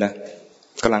ไปเนี่ยนะ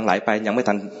กำลังไหลไปยังไม่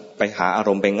ทันไปหาอาร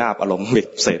มณ์ไปงาบอารมณ์ไป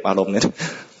เสพอารมณ์เนี่ย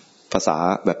ภาษา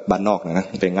แบบบ้านนอกนะ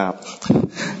ไปงาบ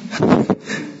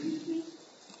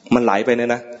มันไหลไปเนี่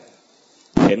ยนะ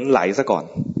เห็นไหลซะก่อน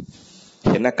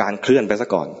เห็นอาการเคลื่อนไปซะ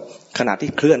ก่อนขณะที่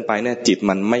เคลื่อนไปเนี่ยจิต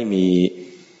มันไม่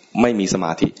มีสม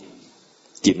าธิ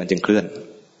จิตมันจึงเคลื่อน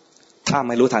ถ้าไ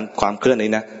ม่รู้ทันความเคลื่อน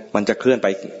นี้นะมันจะเคลื่อนไป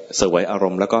เสวยอาร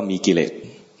มณ์แล้วก็มีกิเลส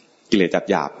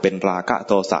หยาบๆเป็นราคะโ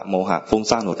ทสะโมหะฟุ้ง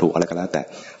ซ่านหดหู่อะไรก็แล้วแต่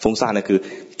ฟุ้งซ่านนั่นคือ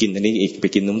กินอันนี้อีกไป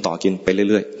กินนู้นต่อกินไป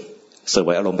เรื่อยๆเสว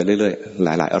ยอารมณ์ไปเรื่อยๆห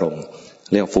ลายๆอารมณ์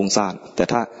เรียกว่าฟุ้งซ่านแต่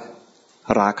ถ้า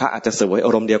ราคะอาจจะเสวยอ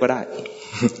ารมณ์เดียวก็ได้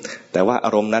แต่ว่าอ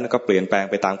ารมณ์นั้นก็เปลี่ยนแปลง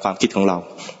ไปตามความคิดของเรา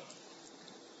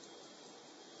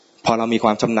พอเรามีคว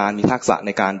ามชำนาญมีทักษะใน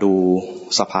การดู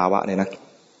สภาวะเนี่ยนะ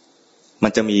มั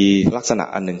นจะมีลักษณะ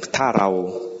อันหนึ่งถ้าเรา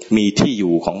มีที่อ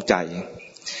ยู่ของใจ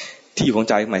ที่อยู่ของ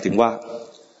ใจหมายถึงว่า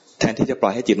แทนที่จะปล่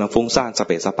อยให้จิตมันฟุ้งซ่านสเ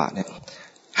ปะสปะเนี่ย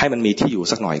ให้มันมีที่อยู่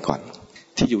สักหน่อยก่อน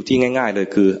ที่อยู่ที่ง่ายๆเลย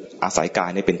คืออาศัยกาย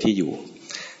เนี่ยเป็นที่อยู่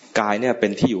กายเนี่ยเป็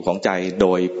นที่อยู่ของใจโ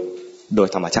ดย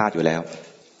ธรรมชาติอยู่แล้ว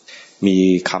มี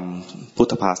คำพุท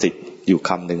ธภาษิตอยู่ค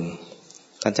ำหนึ่ง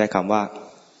ท่านใช้คำว่า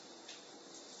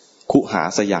คุหา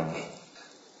สยัง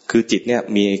คือจิตเนี่ย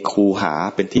มีคูหา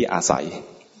เป็นที่อาศัย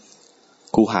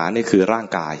คูหานี่คือร่าง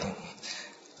กาย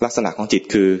ลักษณะของจิต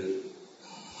คือ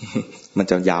มัน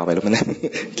จะยาวไปแล้วมัน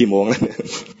กี่โมงแล้ว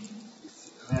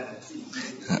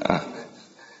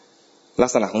ลั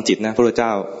กษณะของจิตนะพระพุทธเจ้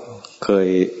าเคย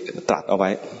ตรัสเอาไว้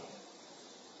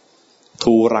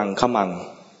ทูรังขมั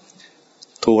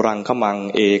ง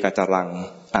เอกจรัง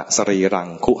อสรีรัง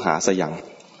คุหาสยัง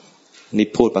นี่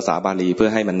พูดภาษาบาลีเพื่อ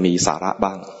ให้มันมีสาระ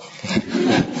บ้าง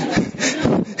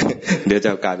เดี๋ยวจะ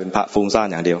กลายเป็นพระฟุ้งซ่าน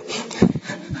อย่างเดียว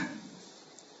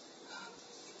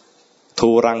ทู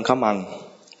รังขมัง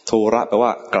ทูระแปลว่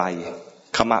าไกล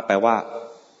ขมะแปลว่า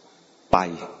ไป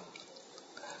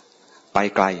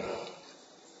ไก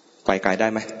ลได้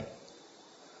ไหม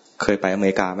เคยไปอเม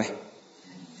ริกาไหม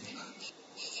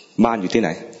บ้านอยู่ที่ไหน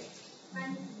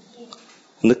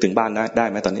นึกถึงบ้านได้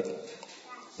ไหมตอนนี้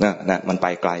นะมันไป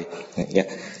ไกลอย่างเงี้ย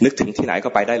นึกถึงที่ไหนก็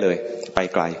ไปได้เลยไป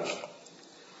ไกล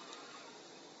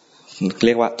เ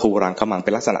รียกว่าทูรังขมังเป็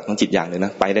นลักษณะของจิตอย่างหนึ่งน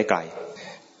ะไปได้ไกล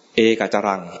เอกจ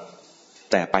รัง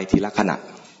แต่ไปทีละขณะ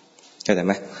เข้าใจไ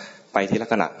หมไปทีละ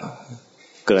ขณะ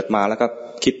เกิดมาแล้วก็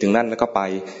คิดถึงนั่นแล้วก็ไป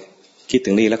คิดถึ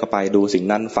งนี่แล้วก็ไปดูสิ่ง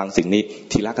นั้นฟังสิ่งนี้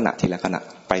ทีละขณะ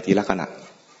ไปทีละขณะ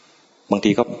บางที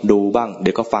ก็ดูบ้างเ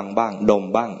ดี๋ยวก็ฟังบ้างดม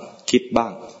บ้างคิดบ้า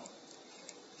ง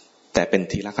แต่เป็น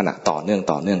ทีละขณะต่อเนื่อง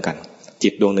กันจิ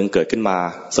ตดวงหนึ่งเกิดขึ้นมา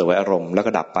เสวยอารมณ์แล้วก็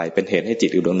ดับไปเป็นเหตุให้จิต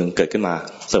อีกดวงหนึ่งเกิดขึ้นมา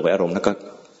เสวยอารมณ์แล้วก็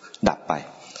ดับไป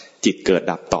จิตเกิด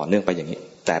ดับต่อเนื่องไปอย่างนี้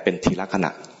แต่เป็นทีละขณ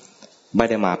ะไม่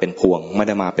ได้มาเป็นพวงไม่ไ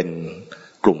ด้มาเป็น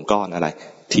กลุ่มก้อนอะไร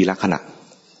ทีละขณะ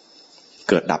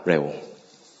เกิดดับเร็ว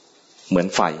เหมือน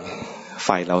ไฟ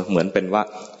เราเหมือนเป็นว่า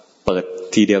เปิด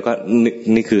ทีเดียวก็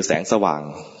นี่คือแสงสว่าง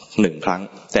1ครั้ง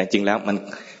แต่จริงแล้วมัน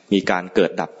มีการเกิ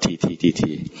ดดับ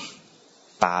ที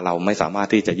ตาเราไม่สามารถ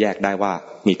ที่จะแยกได้ว่า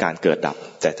มีการเกิดดับ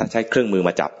แต่ถ้าใช้เครื่องมือม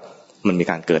าจับมันมี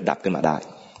การเกิดดับขึ้นมาได้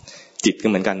จิตก็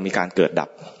เหมือนกันมีการเกิดดับ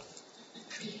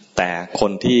แต่ค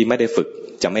นที่ไม่ได้ฝึก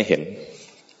จะไม่เห็น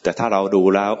แต่ถ้าเราดู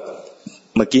แล้ว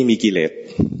เมื่อกี้มีกิเลส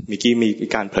เมื่อกี้มี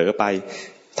การเผลอไป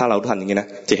ถ้าเราทันอย่างนี้นะ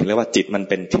จะเห็นเลยว่าจิตมัน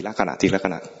เป็นทีละขณะ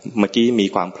เมื่อกี้มี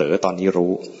ความเผลอตอนนี้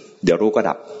รู้เดี๋ยวรู้ก็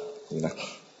ดับนะ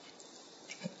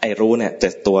ไอ้รู้เนี่ยจะ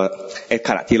ตัวไอ้ข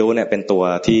ณะที่รู้เนี่ยเป็นตัว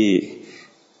ที่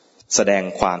แสดง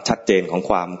ความชัดเจนของ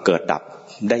ความเกิดดับ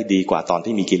ได้ดีกว่าตอน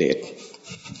ที่มีกิเลส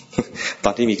ต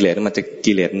อนที่มีกิเลสมันจะ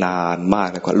กิเลสนานมาก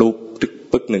นะกว่ารู้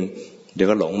ปึ๊กนึงเดี๋ยว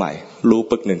ก็หลงใหม่รู้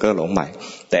ปึ๊กนึงก็หลงใหม่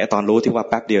แต่ตอนรู้ที่ว่า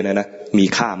แป๊บเดียวเนี่ยนะมี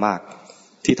ค่ามาก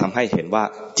ที่ทำให้เห็นว่า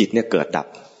จิตเนี่ยเกิดดับ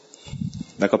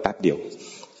แล้วก็แป๊บเดียว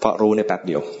เพราะรู้เนี่ยแป๊บเ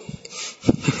ดียว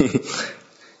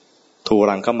ทู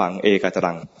รังขมังเอกจ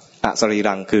รังอสรี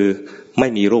รังคือไม่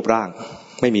มีรูปร่าง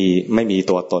ไม่มี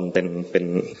ตัวตนเ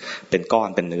ป็นก้อน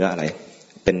เป็นเนื้ออะไร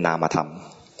เป็นนามธรรม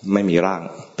ไม่มีร่าง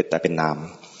แต่เป็นนาม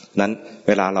นั้นเ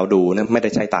วลาเราดูเนี่ยไม่ได้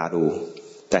ใช้ตาดู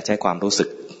แต่ใช้ความรู้สึก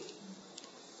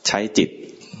ใช้จิต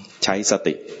ใช้ส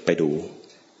ติไปดู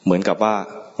เหมือนกับว่า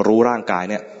รู้ร่างกาย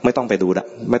เนี่ยไม่ต้องไปดู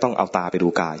ไม่ต้องเอาตาไปดู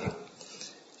กาย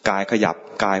ขยับ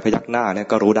กายพยักหน้าเนี่ย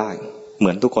ก็รู้ได้เหมื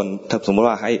อนทุกคนถ้าสมมติ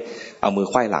ว่าให้เอามือ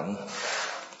ไขว้หลัง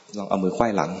ลองเอามือไขว้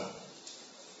หลัง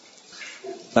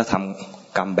แล้วท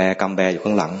ำกำแบอยู่ข้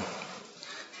างหลัง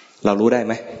เรารู้ได้ไ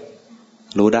หม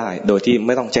รู้ได้โดยที่ไ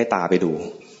ม่ต้องใช้ตาไปดู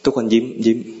ทุกคน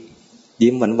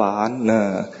ยิ้มหวานๆนะ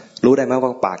รู้ได้ไหมว่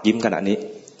าปากยิ้มขนาดนี้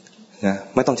นะ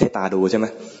ไม่ต้องใช้ตาดูใช่ไหม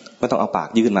ไม่ต้องเอาปาก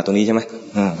ยื่นมาตรงนี้ใช่ไหม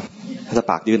ถ้า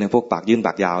ปากยื่นเนี่ยพวกปากยื่นป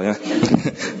ากยาวใช่ไหม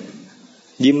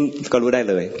ยิ้มก็รู้ได้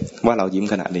เลยว่าเรายิ้ม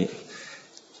ขนาดนี้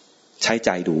ใช้ใจ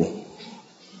ดู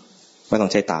ไม่ต้อ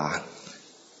งใช้ตา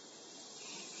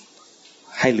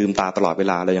ให้ลืมตาตลอดเว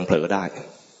ลาเรายังเผลอได้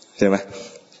ใช่ไหม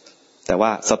แต่ว่า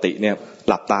สติเนี่ย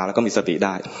หลับตาแล้วก็มีสติไ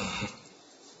ด้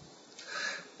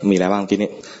มีอะไรบ้างทีนี้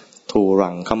ทูรั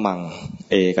งขมัง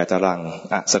เอกจรัง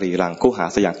อสรีรังคู่หา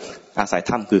สยังอาศัย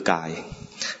ถ้ำคือกาย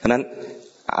เพราะนั้น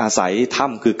อาศัยถ้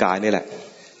ำคือกายนี่แหละ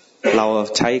เรา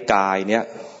ใช้กายเนี่ย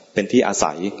เป็นที่อา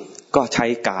ศัยก็ใช้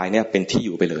กายเนี่ยเป็นที่อ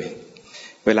ยู่ไปเลย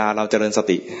เวลาเราเจริญส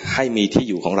ติให้มีที่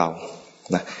อยู่ของเรา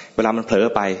นะเวลามันเผลอ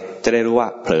ไปจะได้รู้ว่า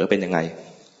เผลอเป็นยังไง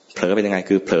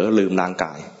คือเผลอลืมร่างก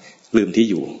ายลืมที่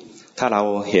อยู่ถ้าเรา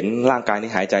เห็นร่างกายนี้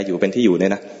หายใจอยู่เป็นที่อยู่เนี่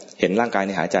ยนะเห็นร่างกาย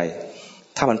นี้หายใจ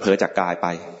ถ้ามันเผลอจากกายไป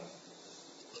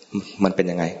มันเป็น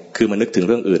ยังไงคือมันนึกถึงเ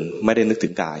รื่องอื่นไม่ได้นึกถึ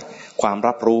งกายความ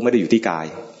รับรู้ไม่ได้อยู่ที่กาย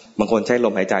บางคนใช้ล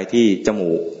มหายใจที่จ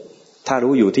มูกถ้า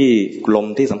รู้อยู่ที่ลม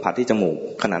ที่สัมผัสที่จมูก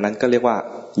ขณะนั้นก็เรียกว่า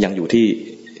ยังอยู่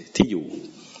ที่อยู่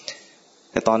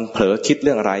แต่ตอนเผลอคิดเ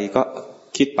รื่องอะไรก็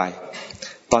คิดไป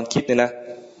ตอนคิดเนี่ยนะ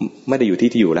ไม่ได้อยู่ที่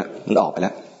อยู่แล้วมันออกไปแ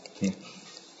ล้ว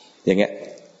อย่างเงี้ย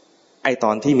ไอต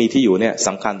อนที่มีที่อยู่เนี่ยส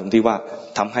ำคัญตรงที่ว่า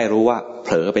ทำให้รู้ว่าเผ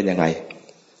ลอเป็นยังไง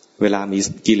เวลามี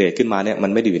กิเลสขึ้นมาเนี่ยมั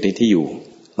นไม่ได้อยู่ในที่อยู่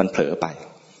มันเผลอไป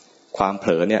ความเผ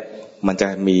ลอเนี่ยมันจะ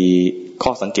มีข้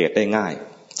อสังเกตได้ง่าย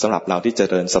สำหรับเราที่เจ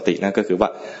ริญสตินั่นก็คือว่า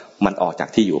มันออกจาก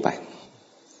ที่อยู่ไป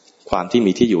ความที่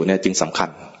มีที่อยู่เนี่ยจึงสำคัญ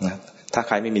นะถ้าใ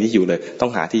ครไม่มีที่อยู่เลยต้อ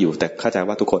งหาที่อยู่แต่เข้าใจ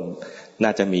ว่าทุกคนน่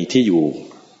าจะมีที่อยู่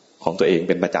ของตัวเอง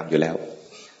เป็นประจำอยู่แล้ว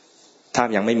ถ้า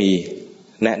ยังไม่มี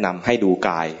แนะนำให้ดูก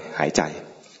ายหายใจ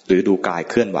หรือดูกาย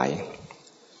เคลื่อนไหว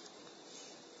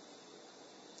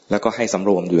แล้วก็ให้สำ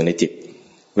รวมอยู่ในจิต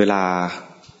เวลา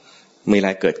มีอะไร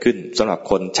เกิดขึ้นสำหรับ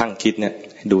คนช่างคิดเนี่ย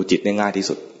ดูจิตได้ง่ายที่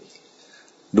สุด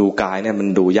ดูกายเนี่ยมัน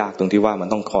ดูยากตรงที่ว่ามัน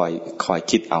ต้องคอย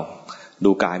คิดเอา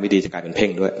ดูกายไม่ดีจะกลายเป็นเพ่ง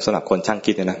ด้วยสำหรับคนช่าง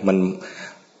คิดเนี่ยนะ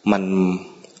มัน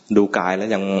ดูกายแล้ว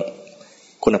ยัง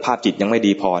คุณภาพจิตยังไม่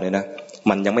ดีพอเนี่ยนะ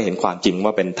มันยังไม่เห็นความจริงว่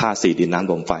าเป็นธาตุสี่ดินน้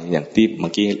ำลมไฟอย่างที่เมื่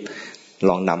อกี้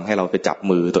ลองนำให้เราไปจับ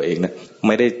มือตัวเองนะไ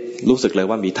ม่ได้รู้สึกเลย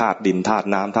ว่ามีธาตุดินธาตุ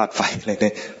น้ำธาตุไฟอะไรเ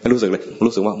นี่ยไม่รู้สึกเลย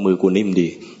รู้สึกว่ามือกูนิ่มดี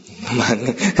มัน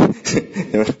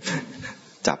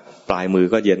จับปลายมือ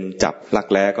ก็เย็นจับรัก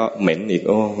แร้ก็เหม็นอีกโ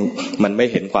อ้มันไม่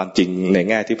เห็นความจริงใน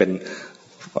แง่ที่เป็น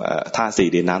ธาตุสี่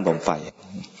ดินน้ำลมไฟ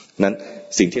นั้น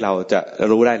สิ่งที่เราจะ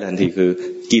รู้ได้ทันทีคือ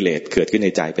กิเลสเกิดขึ้นใน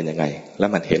ใจเป็นยังไงแล้ว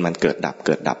มันเห็นมันเกิด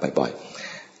ดับบ่อย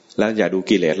ๆแล้วอย่าดู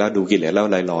กิเลสแล้วดูกิเลสแล้ว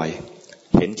ลอย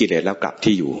ๆเห็นกิเลสแล้วกลับ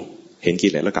ที่อยู่เห็นกิ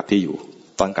เลสแล้วกลับที่อยู่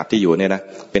ตอนกลับที่อยู่เนี่ยนะ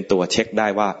เป็นตัวเช็คได้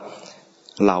ว่า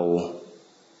เร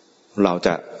าจ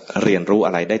ะเรียนรู้อ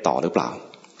ะไรได้ต่อหรือเปล่า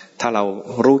ถ้าเรา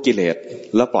รู้กิเลส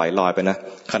แล้วปล่อยลอยไปนะ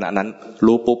ขณะนั้น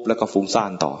รู้ปุ๊บแล้วก็ฟุ้งซ่า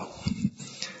นต่อ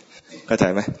เข้าใจ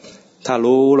ไหมถ้า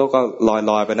รู้แล้วก็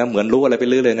ลอยไปนะเหมือนรู้อะไรไป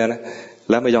เรื่อยเลยนะ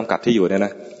แล้วไม่ยอมกลับที่อยู่เนี่ยน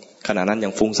ะ ขณะนั้นยั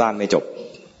งฟุ้งซ่านไม่จบ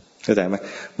เข้าใจไหม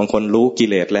บางคนรู้กิ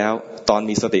เลสแล้วตอน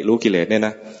มีสติรู้กิเลสเนี่ยน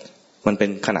ะมันเป็น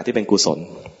ขณะที่เป็นกุศล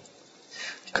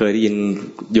เคยได้ยิน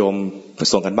โยม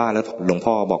ส่งกันบ้านแล้วหลวง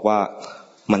พ่อบอกว่า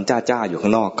มันจ้าอยู่ข้า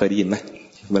งนอกเคยได้ยินไหม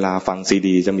เวลาฟังซี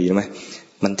ดีจะมีไหม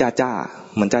มัน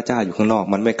จ้าอยู่ข้างนอก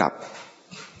มันไม่กลับ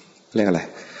เรียกอะไร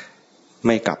ไ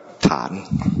ม่กลับฐาน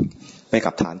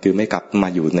คือไม่กลับมา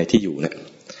อยู่ในที่อยู่เนี่ย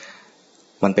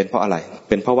มันเป็นเพราะอะไร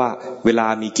เป็นเพราะว่าเวลา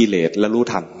มีกิเลสแล้วรู้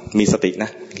ทันมีสตินะ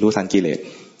รู้ทันกิเลส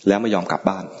แล้วไม่ยอมกลับ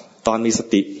บ้านตอนมีส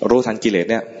ติรู้ทันกิเลส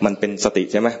เนี่ยมันเป็นสติ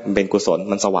ใช่ไหมมันเป็นกุศล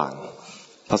มันสว่าง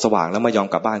พอสว่างแล้วไม่ยอม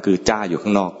กลับบ้านคือจ้าอยู่ข้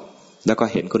างนอกแล้วก็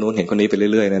เห็นคนนู้นเห็นคนนี้ไป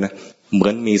เรื่อยๆนะเหมื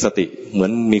อนมีสติเหมือ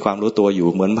นมีความรู้ตัวอยู่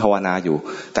เหมือนภาวนาอยู่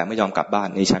แต่ไม่ยอมกลับบ้าน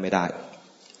นี่ใช้ไม่ได้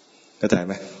เข้าใจไ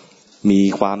หมมี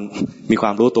คว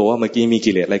ามรู้ตัวว่าเมื่อกี้มี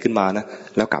กิเลสอะไรขึ้นมานะ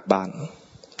แล้วกลับบ้าน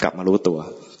กลับมารู้ตัว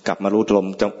กลับมารู้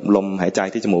ลมหายใจ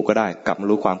ที่จมูกก็ได้กลับมา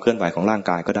รู้ความเคลื่อนไหวของร่าง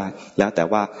กายก็ได้แล้วแต่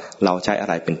ว่าเราใช้อะ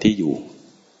ไรเป็นที่อยู่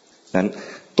นั้น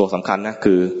ตัวสำคัญนะ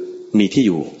คือมีที่อ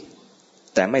ยู่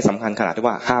แต่ไม่สำคัญขนาดที่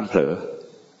ว่าห้ามเผลอ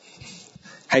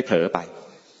ให้เผลอไป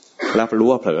แล้วรู้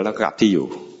ว่าเผลอแล้วกลับที่อยู่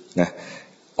นะ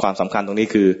ความสำคัญตรงนี้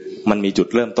คือมันมีจุด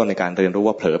เริ่มต้นในการเรียนรู้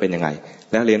ว่าเผลอเป็นยังไง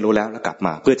แล้วเรียนรู้แล้วกลับม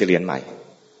าเพื่อจะเรียนใหม่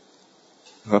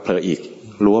ก็เผลออีก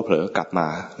รู้ว่าเผลอกลับมา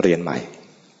เรียนใหม่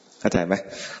เข้าใจไหม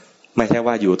ไม่ใช่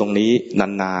ว่าอยู่ตรงนี้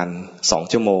นานๆ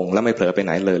2 ชั่วโมงแล้วไม่เผลอไปไห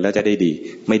นเลยแล้วจะได้ดี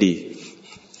ไม่ดี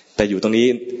แต่อยู่ตรงนี้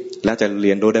แล้วจะเ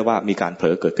รียนรู้ได้ว่ามีการเผล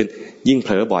อเกิดขึ้นยิ่งเผ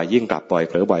ลอบ่อยยิ่งกลับบ่อย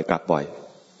เผลอบ่อยกลับบ่อย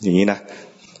อย่างนี้นะ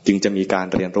จึงจะมีการ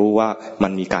เรียนรู้ว่ามั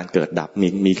นมีการเกิดดับ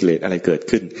มีกิเลสอะไรเกิด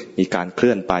ขึ้นมีการเค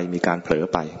ลื่อนไปมีการเผลอ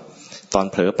ไปตอน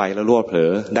เผลอไปแล้วรู้ว่าเผลอ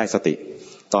ได้สติ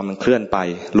ตอนมันเคลื่อนไป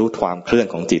รู้ความเคลื่อน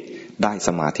ของจิตได้ส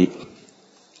มาธิ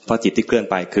เพราะจิตที่เคลื่อน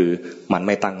ไปคือมันไ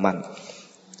ม่ตั้งมั่น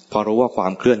พอรู้ว่าควา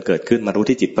มเคลื่อนเกิดขึ้นมารู้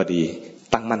ที่จิตพอดี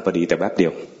ตั้งมั่นพอดีแต่แวบเดีย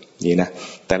วนี่นะ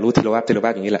แต่รู้ทีละแวบ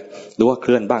อย่างนี้แหละรู้ว่าเค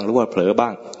ลื่อนบ้างรู้ว่าเผลอบ้า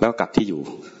งแล้วกลับที่อ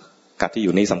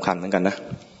ยู่นี่สำคัญเหมือนกันนะ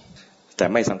แต่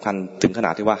ไม่สำคัญถึงขน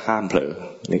าดที่ว่าห้ามเผลอ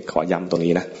นี่ขอย้ำตรง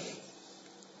นี้นะ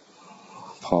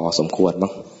พอสมควรมั้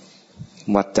ง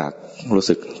วัดจากรู้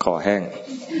สึกคอแห้ง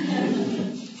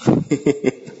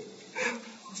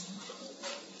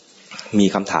มี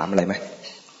คำถามอะไรไหม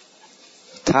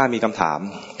ถ้ามีคำถาม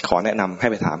ขอแนะนำให้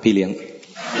ไปถามพี่เลี้ยง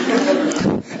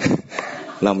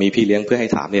เรามีพี่เลี้ยงเพื่อให้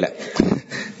ถามนี่แหละ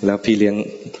แล้วพี่เลี้ยง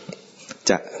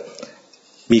จะ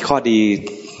มีข้อดี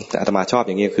อาตมาชอบอ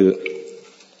ย่างนี้คือ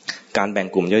การแบ่ง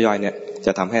กลุ่มย่อยๆเนี่ยจ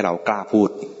ะทำให้เรากล้าพูด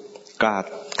ก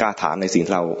ล้าถามในสิ่ง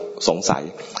ที่เราสงสัย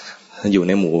อยู่ใ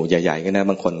นหมู่ใหญ่ๆก็นะ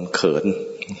บางคนเขิน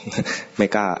ไม่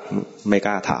ก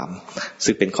ล้าถาม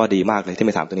ซึ่งเป็นข้อดีมากเลยที่ไ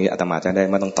ม่ถามตรงนี้อาตมาจะได้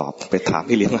ไม่ต้องตอบไปถาม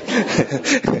พี่เลี้ยง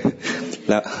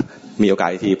แล้วมีโอกาส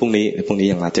อีกทีพรุ่งนี้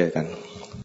ยังมาเจอกัน